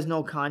it says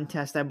no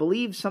contest. I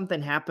believe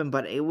something happened,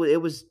 but it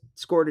was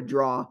scored a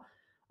draw.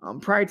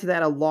 Prior to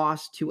that, a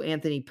loss to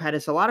Anthony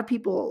Pettis. A lot of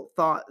people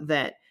thought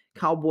that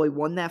Cowboy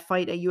won that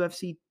fight at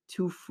UFC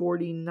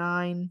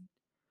 249,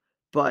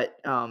 but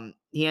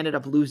he ended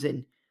up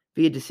losing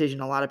via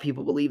decision. A lot of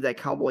people believe that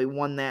Cowboy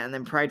won that, and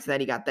then prior to that,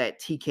 he got that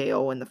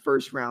TKO in the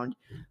first round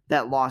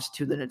that lost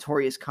to the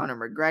notorious Conor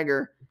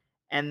McGregor.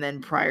 And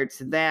then prior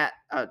to that,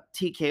 a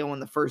TKO in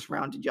the first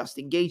round to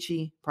Justin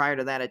Gaethje. Prior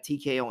to that, a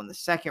TKO in the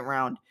second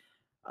round.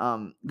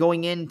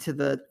 Going into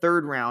the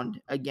third round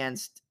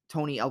against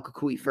Tony El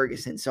Cucuy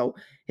Ferguson. So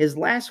his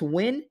last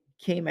win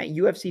came at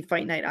UFC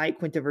Fight Night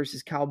Iaquinta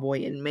versus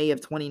Cowboy in May of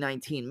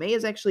 2019. May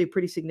is actually a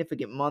pretty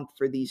significant month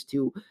for these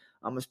two,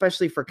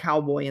 especially for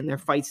Cowboy and their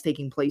fights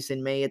taking place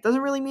in May. It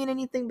doesn't really mean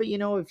anything, but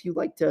if you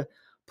like to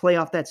play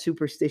off that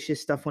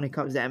superstitious stuff when it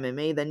comes to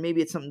MMA, then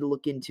maybe it's something to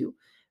look into.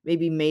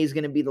 Maybe May is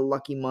going to be the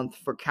lucky month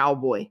for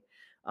Cowboy.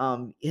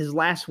 His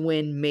last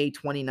win, May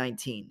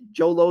 2019.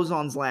 Joe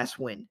Lauzon's last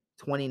win,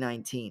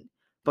 2019.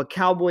 But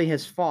Cowboy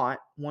has fought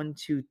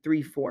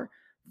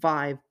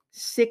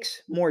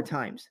 6 more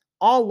times.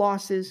 all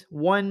losses,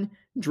 1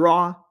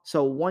 draw.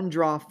 So 1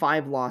 draw,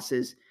 5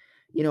 losses.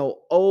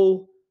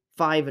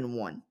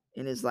 0-5-1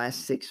 in his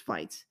last 6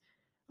 fights.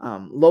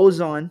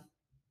 Lauzon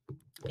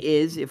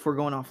is, if we're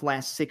going off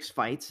last 6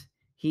 fights,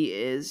 he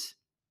is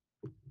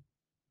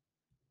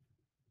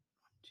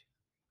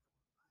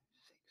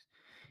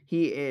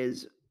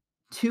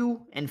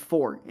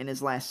 2-4 in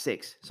his last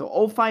 6. So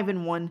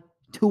 0-5-1,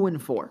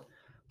 2-4.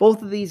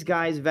 Both of these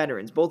guys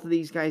veterans. Both of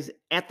these guys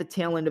at the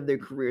tail end of their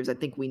careers. I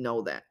think we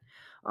know that.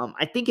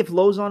 I think if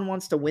Lauzon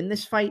wants to win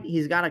this fight,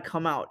 he's got to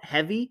come out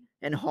heavy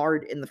and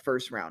hard in the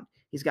first round.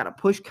 He's got to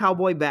push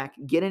Cowboy back,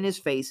 get in his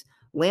face,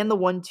 land the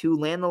 1-2,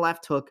 land the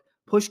left hook,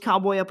 push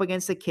Cowboy up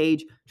against the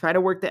cage, try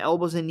to work the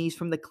elbows and knees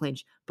from the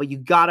clinch, but you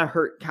got to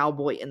hurt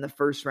Cowboy in the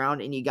first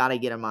round, and you got to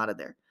get him out of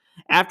there.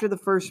 After the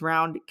first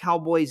round,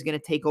 Cowboy is going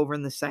to take over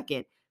in the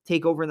second,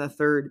 take over in the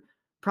third,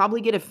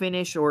 probably get a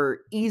finish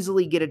or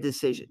easily get a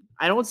decision.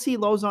 I don't see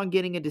Lauzon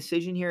getting a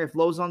decision here. If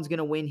Lauzon's going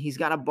to win, he's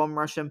got to bum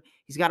rush him.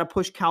 He's got to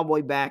push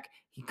Cowboy back.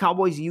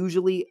 Cowboy's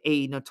usually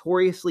a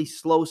notoriously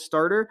slow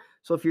starter.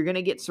 So if you're going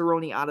to get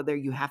Cerrone out of there,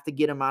 you have to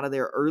get him out of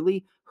there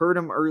early, hurt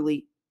him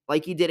early,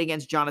 like he did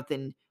against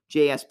Jonathan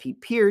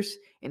JSP Pierce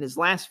in his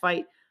last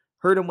fight.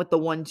 Hurt him with the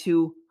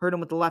 1-2, hurt him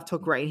with the left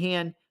hook right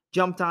hand,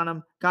 jumped on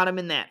him, got him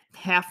in that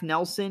half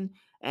Nelson,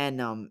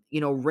 and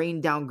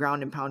rained down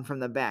ground and pound from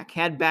the back.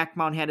 Had back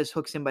mount, had his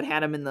hooks in, but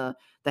had him in the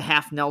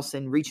half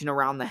Nelson, reaching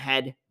around the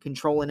head,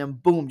 controlling him,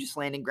 boom, just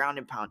landing ground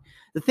and pound.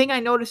 The thing I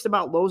noticed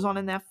about Lauzon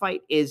in that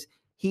fight is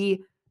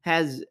he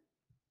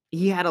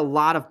had a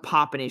lot of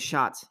pop in his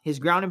shots. His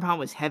ground and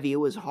pound was heavy. It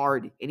was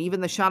hard. And even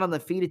the shot on the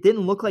feet, it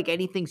didn't look like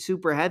anything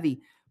super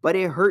heavy, but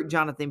it hurt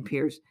Jonathan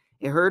Pierce.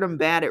 It hurt him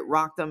bad. It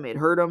rocked him. It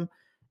hurt him.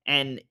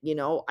 And,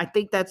 I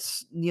think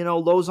that's,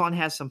 Lauzon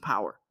has some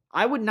power.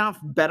 I would not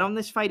bet on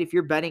this fight. If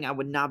you're betting, I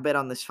would not bet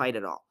on this fight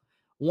at all.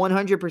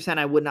 100%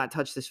 I would not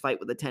touch this fight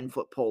with a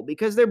 10-foot pole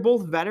because they're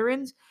both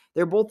veterans.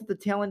 They're both at the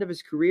tail end of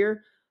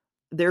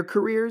their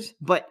careers,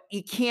 but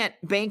you can't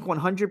bank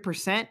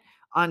 100%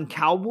 on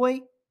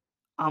Cowboy.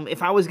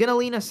 If I was going to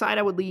lean aside,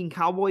 I would lean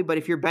Cowboy, but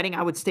if you're betting,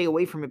 I would stay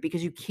away from it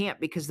because you can't,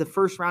 because the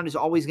first round is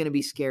always going to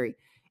be scary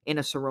in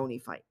a Cerrone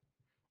fight.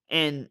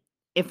 And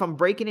if I'm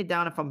breaking it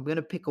down, if I'm going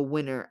to pick a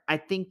winner, I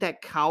think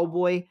that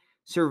Cowboy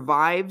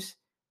survives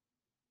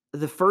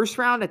the first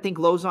round. I think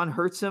Lauzon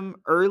hurts him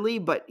early,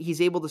 but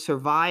he's able to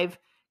survive,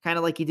 kind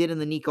of like he did in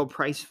the Nico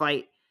Price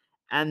fight.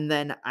 And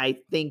then I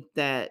think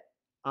that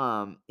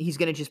he's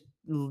going to just,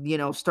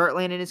 start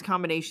landing his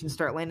combination,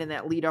 start landing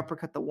that lead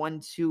uppercut, the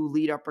 1-2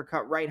 lead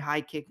uppercut, right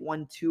high kick,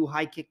 1-2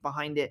 high kick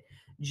behind it,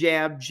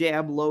 jab,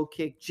 low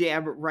kick,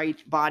 jab,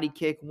 right body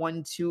kick,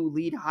 1-2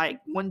 lead high,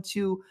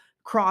 1-2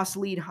 cross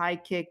lead high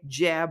kick,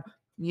 jab,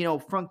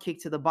 front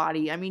kick to the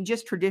body. I mean,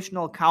 just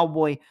traditional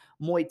Cowboy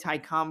Muay Thai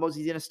combos.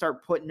 He's going to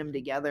start putting them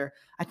together.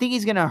 I think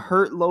he's going to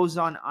hurt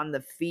Lauzon on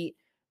the feet,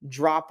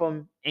 drop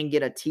him, and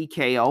get a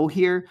TKO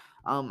here.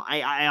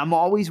 I'm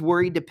always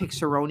worried to pick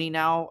Cerrone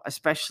now,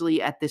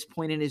 especially at this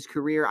point in his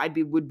career.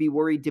 Would be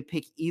worried to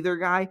pick either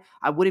guy.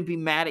 I wouldn't be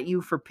mad at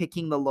you for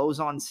picking the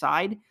Lauzon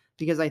side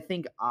because I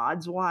think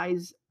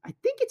odds-wise, I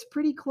think it's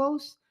pretty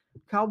close.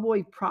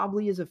 Cowboy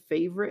probably is a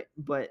favorite,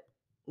 but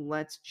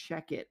let's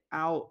check it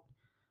out.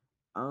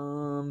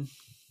 Let's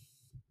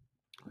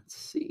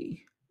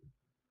see.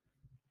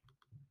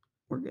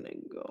 We're going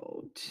to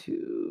go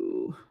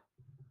to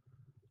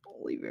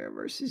Oliveira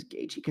versus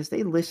Gaethje because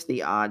they list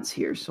the odds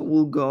here. So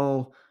we'll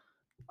go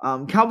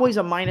Cowboys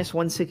a minus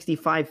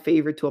 165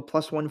 favorite to a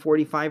plus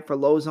 145 for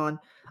Lauzon.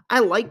 I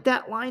like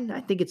that line.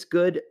 I think it's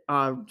good.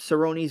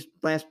 Cerrone's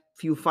last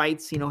few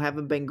fights,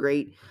 haven't been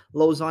great.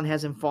 Lauzon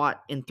hasn't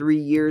fought in 3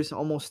 years,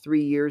 almost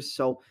 3 years.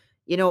 So,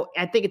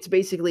 I think it's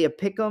basically a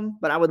pick 'em,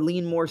 but I would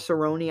lean more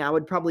Cerrone. I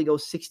would probably go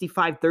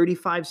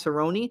 65-35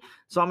 Cerrone.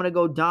 So I'm going to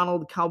go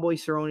Donald Cowboy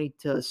Cerrone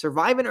to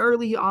survive an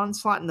early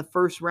onslaught in the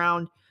first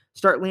round,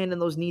 start landing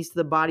those knees to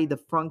the body, the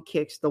front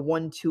kicks, the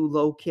 1-2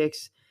 low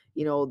kicks,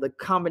 the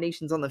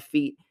combinations on the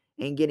feet,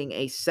 and getting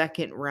a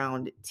second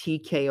round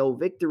TKO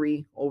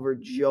victory over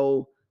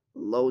Joe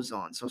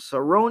Lauzon. So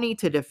Cerrone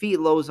to defeat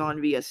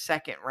Lauzon via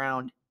second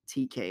round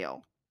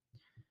TKO.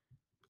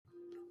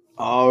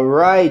 All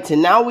right,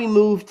 and now we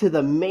move to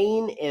the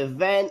main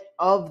event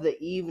of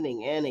the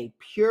evening and a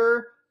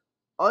pure,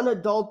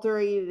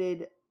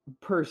 unadulterated,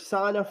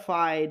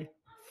 personified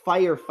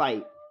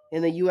firefight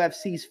in the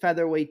UFC's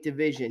featherweight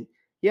division.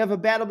 You have a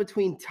battle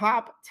between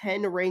top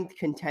 10 ranked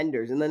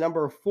contenders and the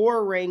number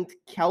 4 ranked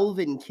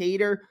Kelvin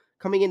Kattar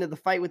coming into the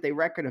fight with a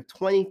record of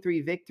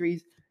 23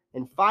 victories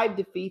and 5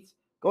 defeats,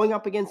 going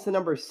up against the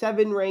number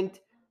 7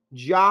 ranked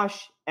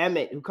Josh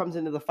Emmett, who comes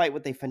into the fight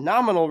with a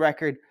phenomenal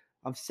record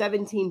of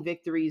 17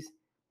 victories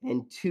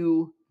and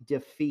 2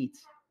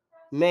 defeats.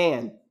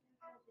 Man,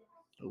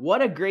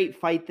 what a great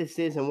fight this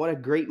is, and what a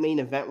great main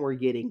event we're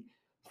getting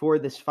for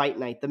this fight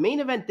night. The main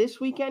event this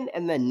weekend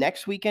and then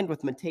next weekend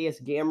with Mateusz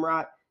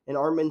Gamrot and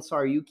Arman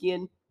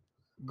Tsarukyan.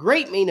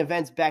 Great main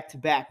events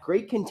back-to-back.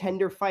 Great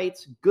contender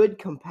fights, good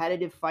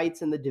competitive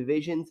fights in the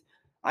divisions.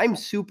 I'm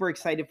super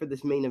excited for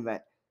this main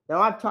event.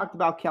 Now, I've talked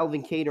about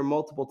Kelvin Kattar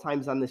multiple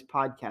times on this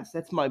podcast.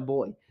 That's my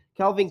boy.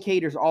 Kelvin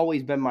Kattar's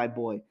always been my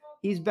boy.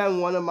 He's been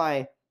one of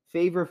my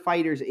favorite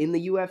fighters in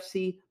the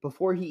UFC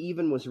before he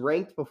even was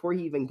ranked, before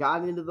he even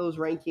got into those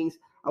rankings.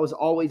 I was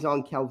always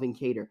on Kelvin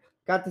Kattar.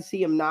 Got to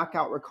see him knock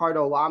out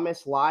Ricardo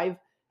Lamas live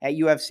at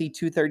UFC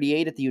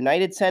 238 at the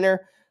United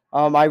Center.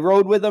 I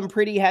rode with him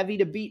pretty heavy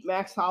to beat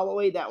Max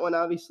Holloway. That one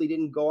obviously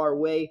didn't go our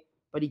way,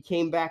 but he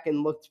came back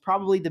and looked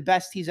probably the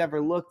best he's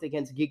ever looked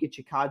against Giga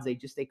Chikadze.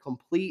 Just a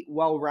complete,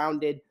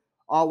 well-rounded,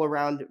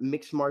 all-around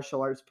mixed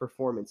martial arts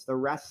performance. The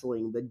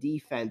wrestling, the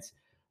defense,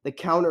 the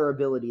counter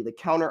ability, the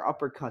counter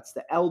uppercuts,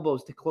 the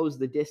elbows to close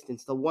the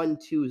distance, the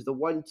 1-2s, the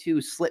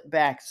 1-2 slip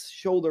backs,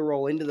 shoulder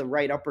roll into the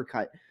right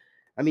uppercut.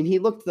 I mean, he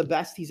looked the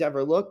best he's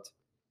ever looked.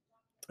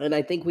 And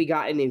I think we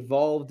got an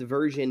evolved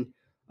version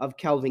of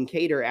Kelvin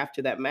Kattar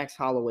after that Max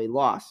Holloway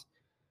loss.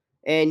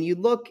 And you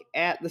look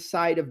at the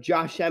side of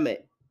Josh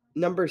Emmett,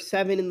 number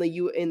 7 in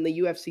the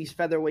UFC's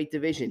featherweight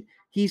division.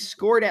 He's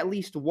scored at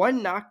least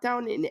one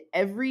knockdown in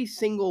every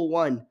single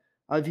one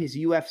of his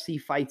UFC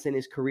fights in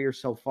his career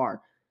so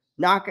far.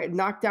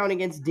 Knockdown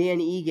against Dan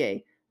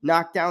Ige,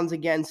 knockdowns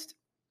against,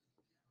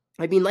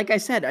 like I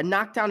said, a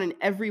knockdown in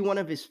every one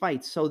of his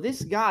fights. So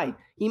this guy,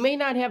 he may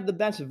not have the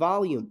best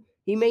volume.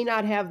 He may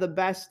not have the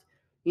best,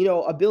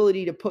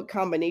 ability to put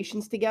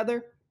combinations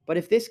together. But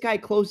if this guy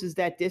closes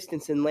that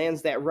distance and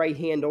lands that right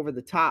hand over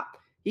the top,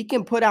 he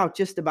can put out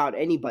just about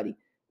anybody.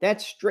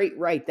 That straight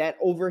right, that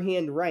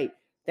overhand right,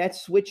 that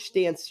switch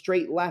stance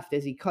straight left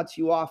as he cuts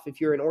you off if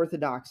you're an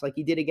orthodox like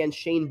he did against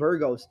Shane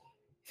Burgos.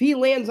 If he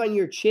lands on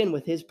your chin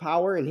with his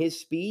power and his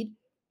speed,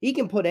 he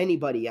can put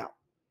anybody out.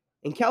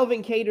 And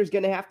Kelvin Kattar's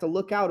going to have to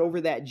look out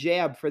over that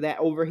jab for that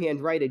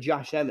overhand right of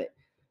Josh Emmett.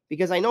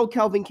 Because I know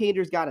Kelvin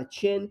Kattar's got a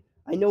chin.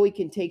 I know he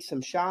can take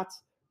some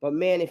shots. But,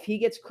 man, if he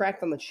gets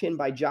cracked on the chin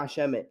by Josh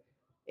Emmett,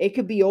 it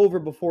could be over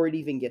before it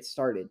even gets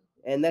started.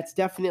 And that's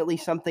definitely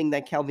something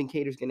that Kelvin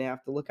Kattar's going to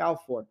have to look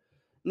out for.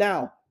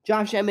 Now,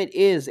 Josh Emmett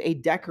is a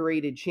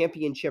decorated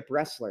championship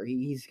wrestler.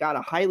 He's got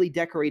a highly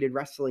decorated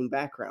wrestling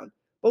background.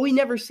 But we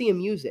never see him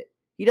use it.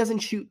 He doesn't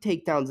shoot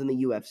takedowns in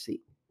the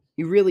UFC.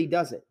 He really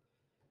doesn't.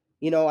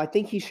 I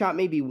think he shot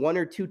maybe 1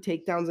 or 2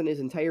 takedowns in his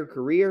entire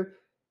career.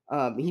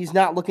 He's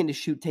not looking to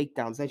shoot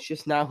takedowns. That's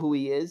just not who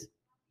he is.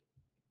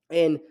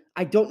 And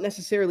I don't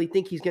necessarily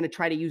think he's going to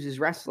try to use his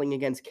wrestling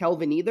against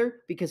Kelvin either,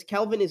 because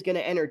Kelvin is going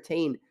to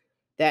entertain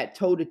that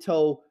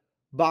toe-to-toe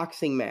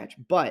boxing match.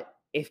 But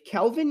if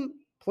Kelvin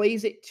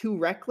plays it too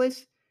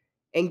reckless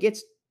and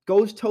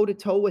goes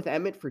toe-to-toe with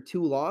Emmett for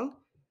too long,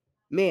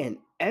 man,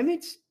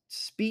 Emmett's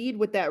speed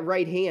with that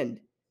right hand,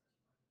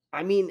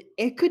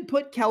 it could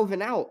put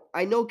Kelvin out.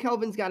 I know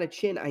Kelvin's got a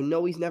chin. I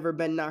know he's never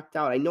been knocked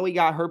out. I know he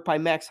got hurt by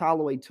Max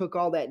Holloway, took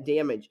all that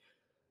damage.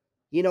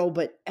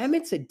 But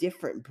Emmett's a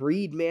different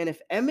breed, man.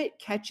 If Emmett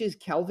catches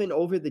Kelvin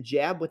over the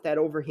jab with that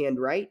overhand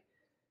right,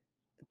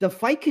 the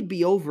fight could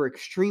be over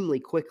extremely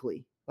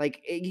quickly. I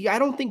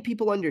don't think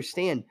people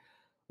understand.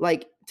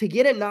 To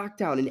get a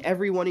knockdown in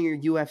every one of your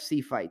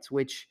UFC fights,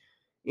 which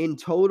in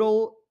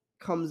total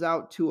comes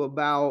out to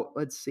about,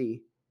 let's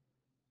see,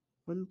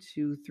 1,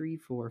 2, 3,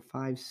 4,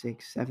 5,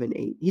 6, 7,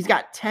 8. He's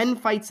got 10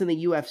 fights in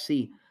the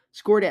UFC,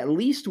 scored at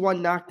least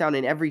one knockdown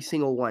in every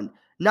single one.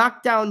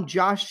 Knocked down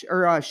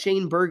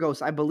Shane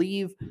Burgos, I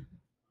believe,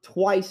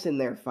 twice in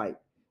their fight.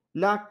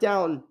 Knocked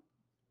down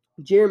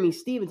Jeremy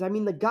Stevens.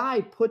 The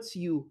guy puts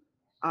you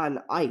on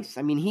ice.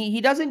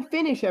 He doesn't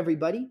finish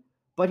everybody,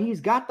 but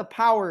he's got the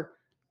power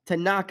to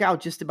knock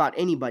out just about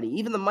anybody.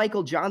 Even the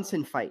Michael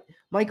Johnson fight.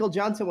 Michael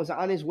Johnson was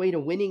on his way to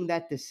winning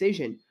that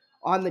decision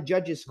on the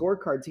judges'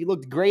 scorecards. He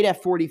looked great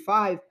at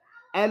 45.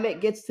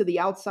 Emmett gets to the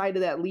outside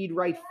of that lead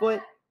right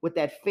foot with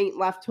that feint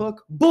left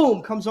hook.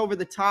 Boom! Comes over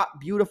the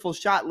top. Beautiful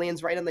shot.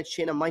 Lands right on the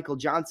chin of Michael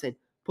Johnson.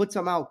 Puts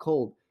him out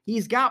cold.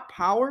 He's got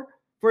power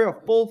for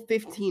a full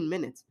 15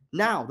 minutes.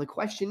 Now, the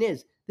question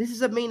is, this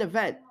is a main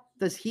event.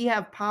 Does he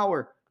have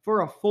power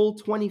for a full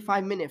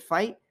 25-minute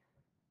fight?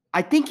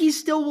 I think he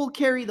still will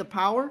carry the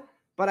power,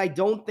 but I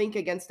don't think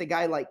against a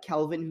guy like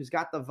Kelvin, who's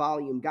got the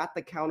volume, got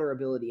the counter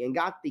ability, and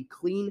got the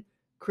clean,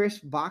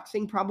 crisp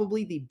boxing,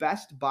 probably the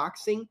best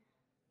boxing.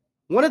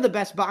 One of the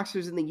best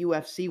boxers in the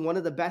UFC, one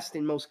of the best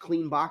and most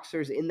clean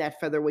boxers in that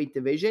featherweight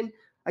division.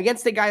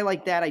 Against a guy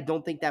like that, I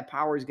don't think that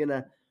power is going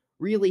to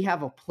really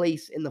have a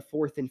place in the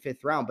 4th and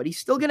 5th round, but he's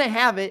still going to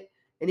have it.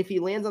 And if he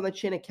lands on the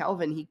chin of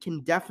Kelvin, he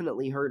can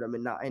definitely hurt him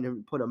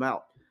and put him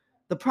out.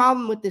 The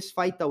problem with this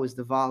fight, though, is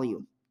the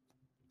volume.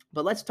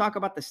 But let's talk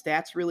about the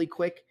stats really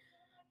quick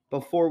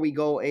before we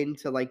go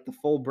into the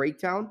full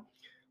breakdown.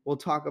 We'll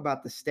talk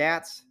about the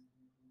stats.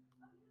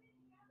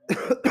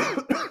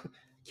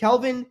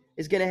 Kelvin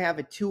is going to have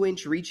a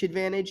 2-inch reach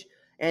advantage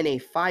and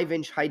a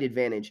 5-inch height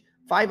advantage.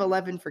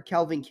 5'11" for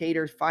Kelvin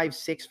Kattar,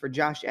 5'6" for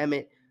Josh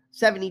Emmett,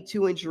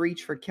 72-inch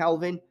reach for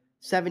Kelvin,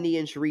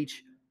 70-inch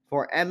reach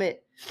for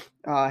Emmett.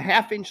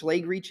 Half-inch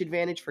leg reach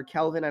advantage for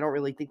Kelvin. I don't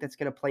really think that's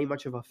going to play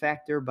much of a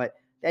factor, but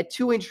that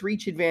 2-inch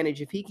reach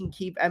advantage, if he can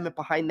keep Emmett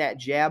behind that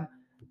jab,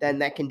 then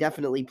that can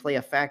definitely play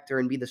a factor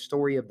and be the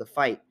story of the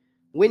fight.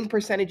 Win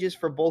percentages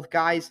for both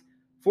guys,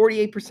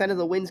 48% of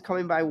the wins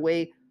coming by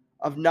way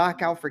of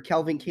knockout for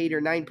Kelvin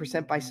Kattar,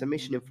 9% by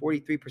submission and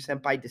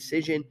 43% by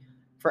decision.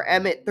 For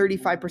Emmett,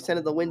 35%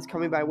 of the wins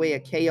coming by way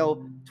of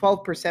KO,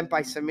 12%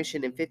 by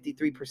submission and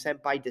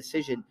 53% by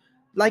decision.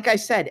 Like I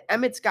said,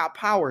 Emmett's got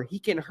power. He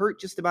can hurt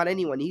just about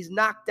anyone. He's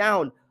knocked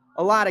down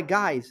a lot of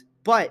guys,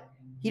 but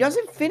he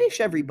doesn't finish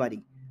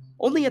everybody.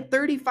 Only a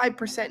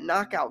 35%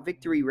 knockout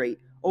victory rate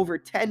over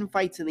 10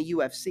 fights in the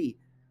UFC.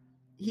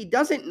 He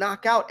doesn't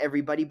knock out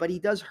everybody, but he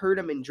does hurt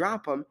them and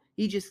drop them.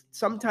 He just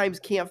sometimes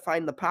can't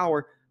find the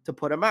power to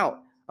put them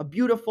out. A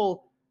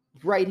beautiful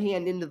right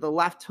hand into the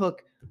left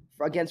hook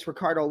against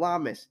Ricardo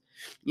Lamas.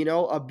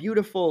 A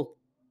beautiful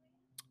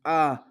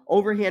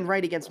overhand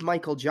right against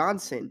Michael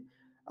Johnson.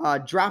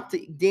 Dropped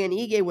Dan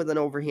Ige with an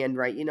overhand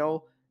right,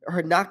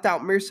 or knocked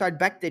out Mirsad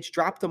Bektic,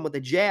 dropped him with a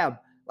jab.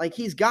 Like,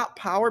 he's got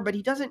power, but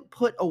he doesn't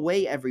put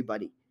away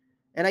everybody.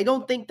 And I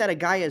don't think that a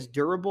guy as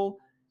durable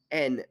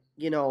and,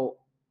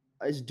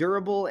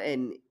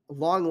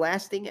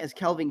 long-lasting as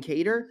Kelvin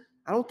Kattar,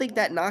 I don't think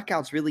that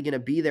knockout's really going to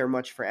be there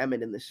much for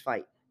Emmett in this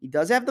fight. He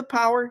does have the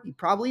power. He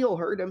probably will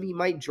hurt him. He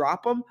might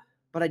drop him,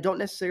 but I don't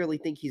necessarily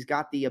think he's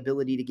got the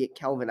ability to get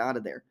Kelvin out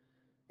of there.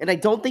 And I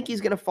don't think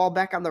he's going to fall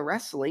back on the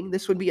wrestling.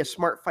 This would be a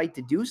smart fight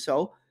to do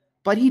so,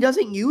 but he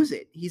doesn't use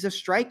it. He's a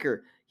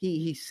striker.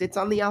 He sits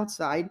on the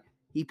outside.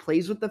 He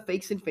plays with the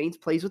fakes and feints,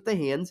 plays with the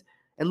hands,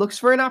 and looks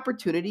for an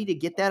opportunity to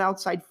get that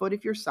outside foot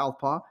if you're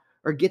southpaw,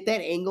 or get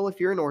that angle if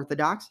you're an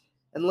orthodox,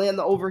 and land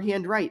the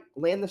overhand right,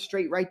 land the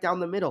straight right down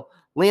the middle,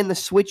 land the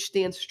switch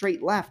stance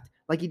straight left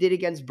like he did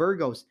against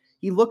Burgos.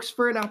 He looks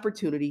for an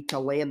opportunity to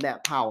land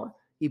that power.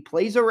 He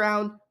plays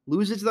around,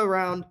 loses the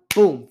round,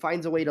 boom,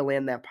 finds a way to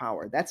land that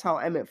power. That's how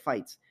Emmett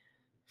fights.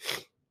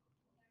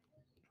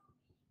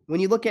 When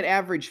you look at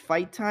average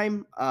fight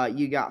time,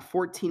 you got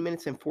 14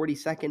 minutes and 40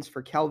 seconds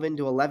for Kelvin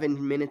to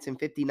 11 minutes and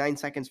 59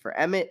 seconds for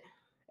Emmett.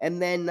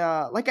 And then,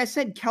 like I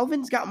said,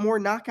 Kelvin's got more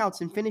knockouts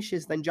and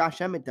finishes than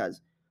Josh Emmett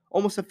does.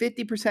 Almost a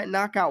 50%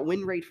 knockout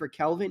win rate for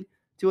Kelvin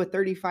to a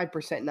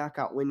 35%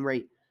 knockout win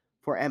rate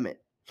for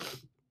Emmett.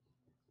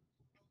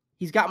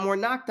 He's got more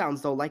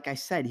knockdowns, though. Like I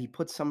said, he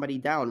puts somebody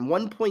down.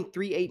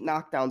 1.38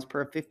 knockdowns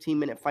per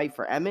 15-minute fight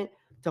for Emmett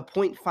to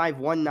 0.51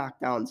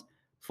 knockdowns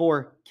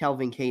for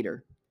Kelvin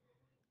Kattar.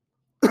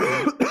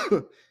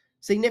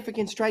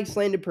 Significant strikes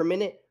landed per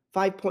minute,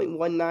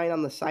 5.19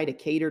 on the side of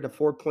Kattar to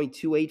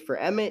 4.28 for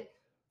Emmett.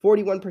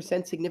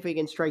 41%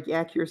 significant strike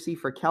accuracy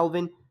for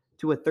Kelvin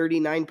to a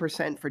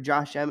 39% for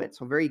Josh Emmett,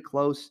 so very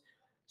close.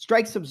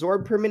 Strikes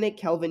absorbed per minute,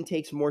 Kelvin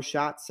takes more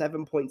shots,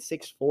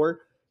 7.64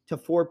 to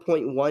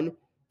 4.1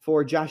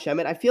 for Josh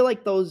Emmett. I feel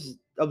like those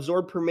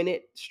absorbed per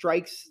minute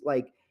strikes,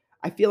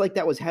 I feel like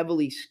that was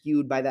heavily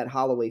skewed by that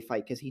Holloway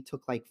fight because he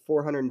took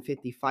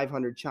 450,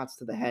 500 shots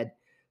to the head.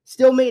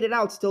 Still made it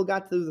out, still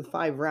got through the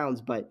 5 rounds,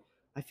 but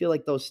I feel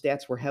like those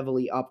stats were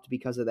heavily upped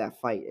because of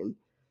that fight. And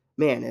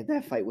man,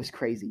 that fight was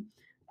crazy.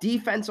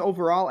 Defense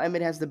overall,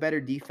 Emmett has the better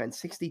defense.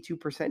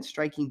 62%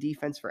 striking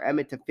defense for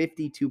Emmett to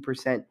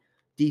 52%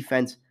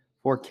 defense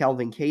for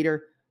Kelvin Kattar.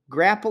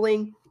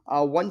 Grappling,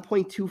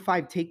 1.25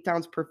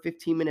 takedowns per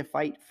 15-minute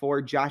fight for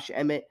Josh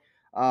Emmett,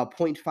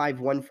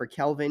 0.51 for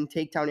Kelvin.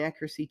 Takedown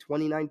accuracy,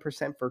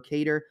 29% for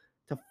Kattar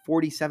to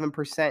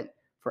 47%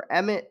 for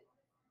Emmett.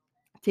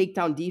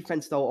 Takedown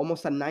defense, though,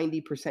 almost a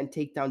 90%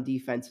 takedown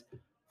defense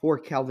for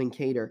Kelvin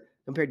Kattar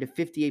compared to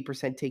 58%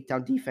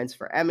 takedown defense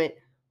for Emmett.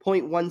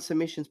 0.1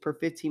 submissions per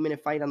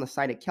 15-minute fight on the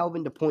side of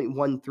Kelvin to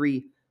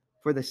 0.13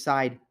 for the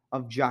side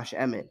of Josh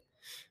Emmett.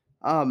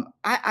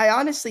 I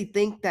honestly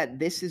think that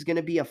this is going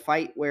to be a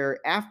fight where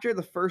after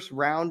the first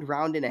round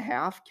and a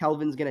half,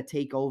 Kelvin's going to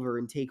take over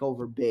and take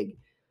over big.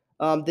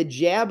 The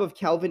jab of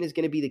Kelvin is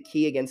going to be the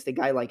key against a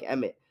guy like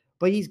Emmett,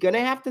 but he's going to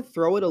have to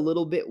throw it a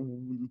little bit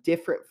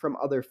different from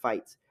other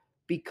fights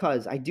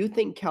because I do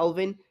think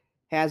Kelvin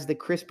has the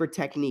crisper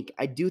technique.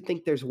 I do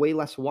think there's way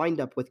less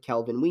windup with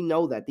Kelvin. We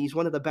know that. He's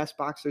one of the best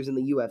boxers in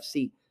the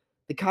UFC.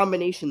 The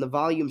combination, the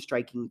volume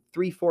striking,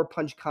 3-4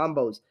 punch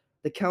combos,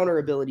 the counter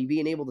ability,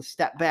 being able to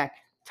step back,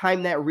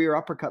 time that rear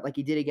uppercut like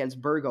he did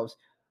against Burgos,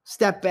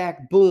 step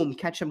back, boom,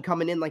 catch him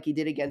coming in like he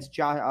did against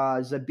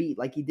Zabit,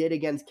 like he did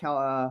against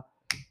I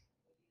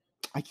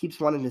keep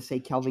wanting to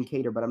say Kelvin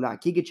Kattar, but I'm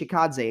not. Giga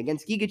Chikadze,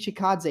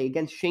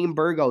 against Shane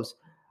Burgos,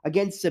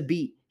 against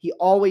Zabit. He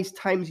always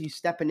times you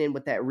stepping in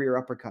with that rear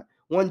uppercut.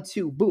 1,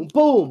 2, boom,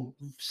 boom,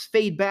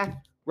 fade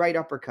back, right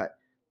uppercut.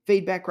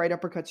 Fade back, right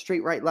uppercut,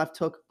 straight right, left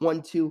hook,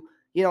 1, 2.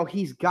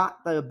 He's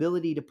got the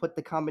ability to put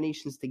the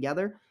combinations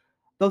together.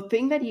 The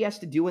thing that he has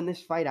to do in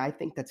this fight, I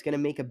think that's going to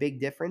make a big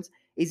difference,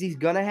 is he's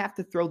going to have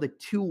to throw the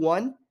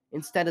 2-1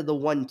 instead of the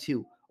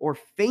 1-2, or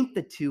feint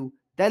the 2,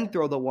 then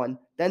throw the 1,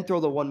 then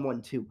throw the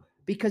 1-1-2.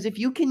 Because if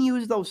you can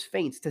use those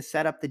feints to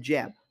set up the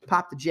jab,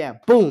 pop the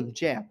jab, boom,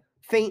 jab,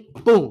 feint,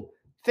 boom,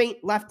 feint,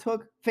 left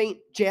hook, feint,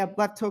 jab,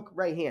 left hook,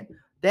 right hand.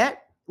 That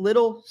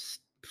little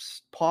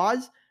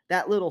pause,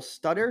 that little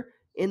stutter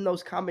in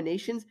those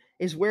combinations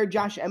is where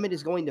Josh Emmett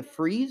is going to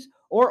freeze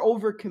or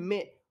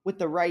overcommit with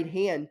the right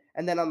hand,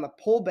 and then on the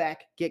pullback,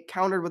 get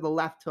countered with a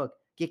left hook,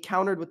 get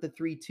countered with the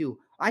 3-2.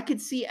 I could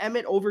see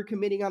Emmett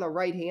overcommitting on a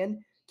right hand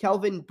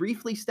Kelvin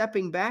briefly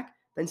stepping back,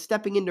 then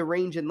stepping into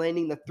range and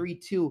landing the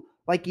 3-2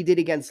 like he did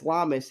against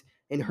Lamas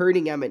and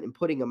hurting Emmett and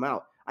putting him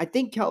out. I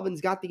think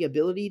Kelvin's got the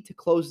ability to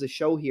close the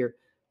show here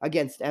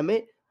against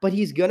Emmett, but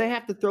he's going to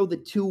have to throw the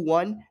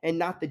 2-1 and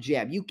not the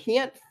jab. You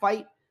can't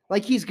fight.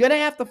 Like, he's going to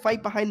have to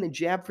fight behind the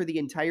jab for the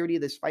entirety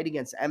of this fight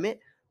against Emmett,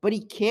 but he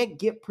can't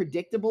get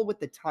predictable with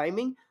the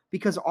timing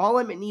because all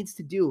Emmett needs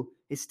to do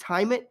is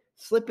time it,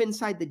 slip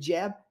inside the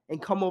jab,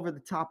 and come over the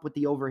top with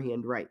the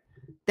overhand right.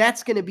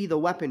 That's going to be the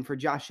weapon for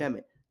Josh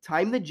Emmett.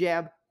 Time the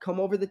jab, come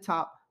over the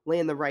top,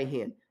 land the right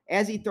hand.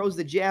 As he throws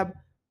the jab,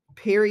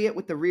 parry it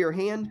with the rear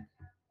hand,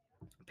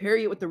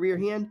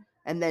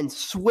 and then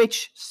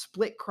switch,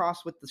 split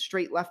cross with the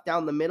straight left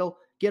down the middle,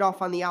 get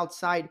off on the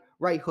outside,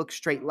 right hook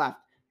straight left.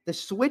 The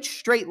switch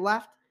straight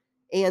left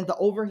and the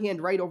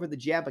overhand right over the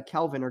jab of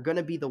Kelvin are going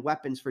to be the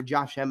weapons for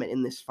Josh Emmett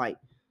in this fight.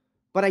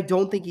 But I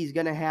don't think he's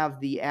going to have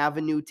the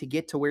avenue to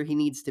get to where he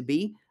needs to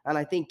be, and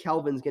I think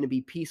Kelvin's going to be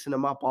piecing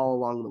him up all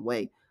along the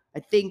way. I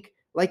think,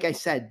 like I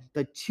said,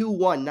 the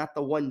 2-1, not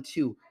the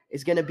 1-2,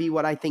 is going to be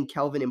what I think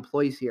Kelvin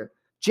employs here.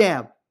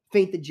 Jab,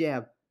 feint the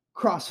jab,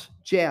 cross,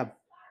 jab,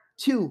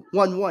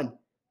 2-1-1,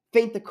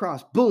 feint the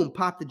cross, boom,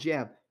 pop the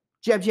jab,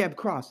 jab, jab,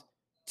 cross,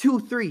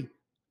 2-3,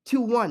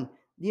 2-1.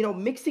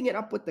 Mixing it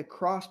up with the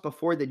cross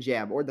before the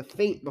jab or the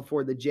feint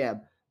before the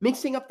jab,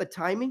 mixing up the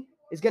timing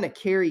is going to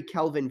carry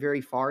Kelvin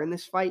very far in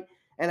this fight,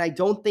 and I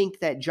don't think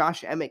that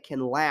Josh Emmett can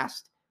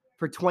last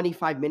for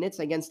 25 minutes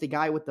against a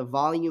guy with the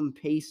volume,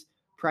 pace,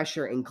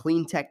 pressure, and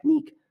clean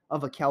technique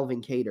of a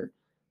Kelvin Kattar.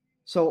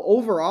 So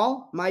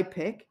overall, my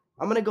pick,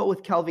 I'm going to go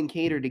with Kelvin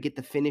Kattar to get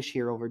the finish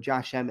here over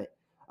Josh Emmett.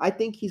 I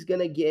think he's going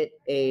to get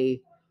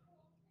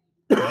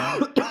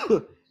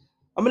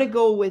I'm going to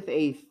go with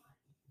a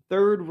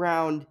third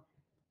round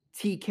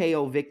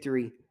TKO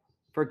victory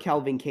for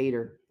Kelvin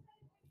Kattar.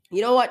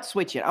 You know what?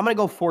 Switch it. I'm going to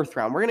go fourth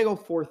round. We're going to go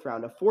fourth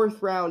round. A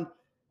fourth round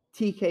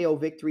TKO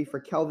victory for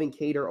Kelvin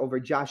Kattar over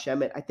Josh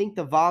Emmett. I think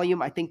the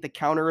volume, I think the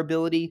counter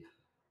ability,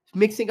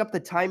 mixing up the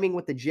timing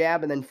with the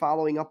jab and then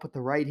following up with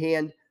the right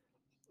hand,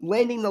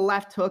 landing the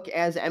left hook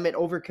as Emmett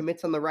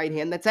overcommits on the right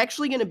hand. That's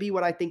actually going to be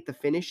what I think the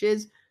finish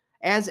is.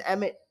 As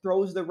Emmett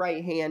throws the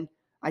right hand,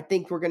 I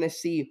think we're going to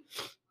see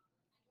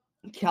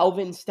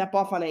Kelvin step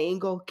off on an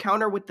angle,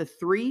 counter with the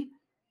 3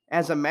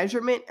 as a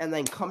measurement, and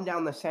then come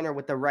down the center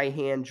with the right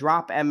hand,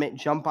 drop Emmett,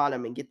 jump on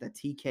him, and get the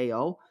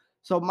TKO.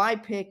 So my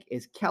pick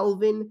is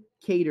Kelvin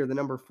Kattar, the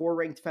number 4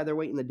 ranked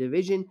featherweight in the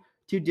division,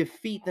 to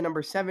defeat the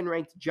number 7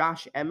 ranked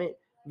Josh Emmett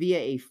via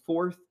a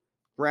fourth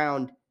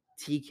round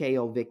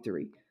TKO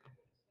victory.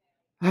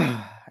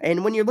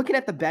 And when you're looking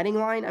at the betting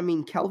line, I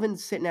mean,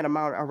 Kelvin's sitting at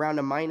around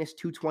a minus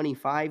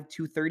 225,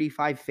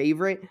 235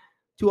 favorite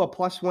to a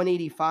plus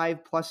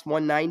 185, plus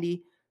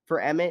 190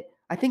 for Emmett.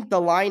 I think the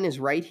line is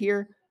right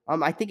here.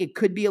 I think it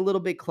could be a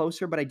little bit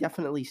closer, but I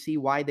definitely see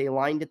why they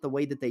lined it the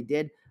way that they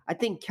did. I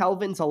think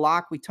Kelvin's a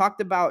lock. We talked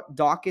about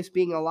Daukaus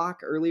being a lock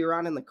earlier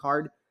on in the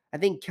card. I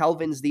think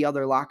Kelvin's the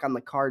other lock on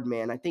the card,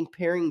 man. I think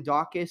pairing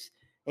Daukaus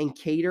and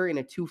Kattar in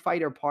a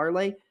 2-fighter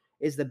parlay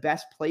is the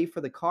best play for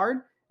the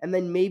card, and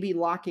then maybe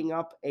locking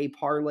up a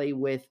parlay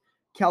with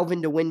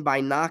Kelvin to win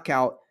by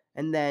knockout,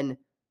 and then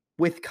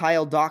with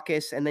Kyle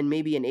Daukaus, and then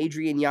maybe an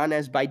Adrian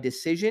Yanez by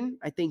decision.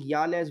 I think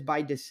Yanez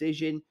by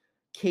decision,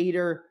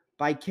 Kattar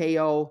by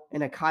KO,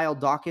 and a Kyle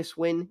Daukaus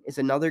win is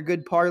another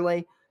good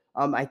parlay.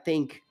 I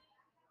think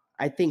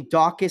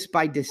Daukaus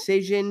by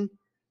decision,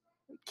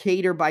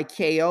 Kattar by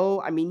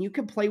KO. I mean, you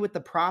can play with the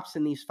props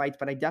in these fights,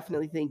 but I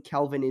definitely think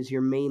Kelvin is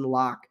your main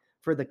lock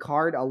for the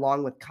card,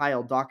 along with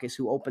Kyle Daukaus,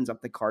 who opens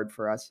up the card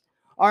for us.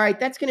 All right,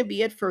 that's going to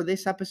be it for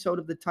this episode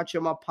of the Touch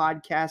 'Em Up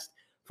podcast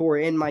for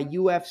in my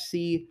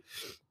UFC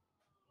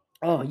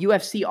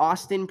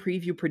Austin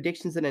preview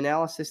predictions and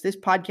analysis. This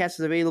podcast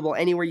is available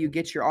anywhere you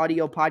get your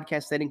audio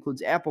podcasts. That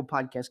includes Apple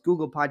Podcasts,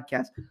 Google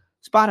Podcasts,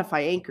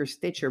 Spotify, Anchor,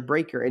 Stitcher,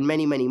 Breaker, and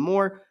many, many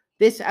more.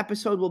 This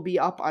episode will be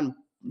up on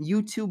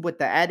YouTube with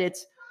the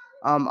edits,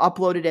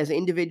 uploaded as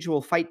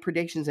individual fight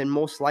predictions and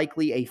most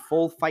likely a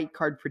full fight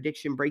card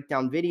prediction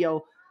breakdown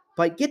video.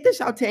 But get this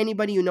out to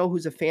anybody you know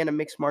who's a fan of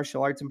mixed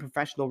martial arts and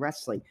professional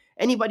wrestling.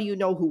 Anybody you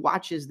know who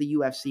watches the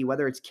UFC,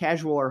 whether it's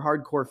casual or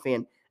hardcore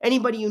fan.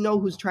 Anybody you know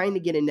who's trying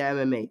to get into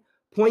MMA.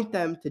 Point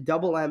them to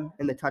Double M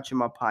and the Touch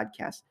 'Em Up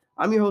podcast.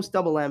 I'm your host,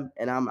 Double M,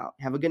 and I'm out.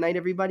 Have a good night,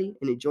 everybody,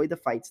 and enjoy the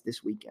fights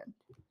this weekend.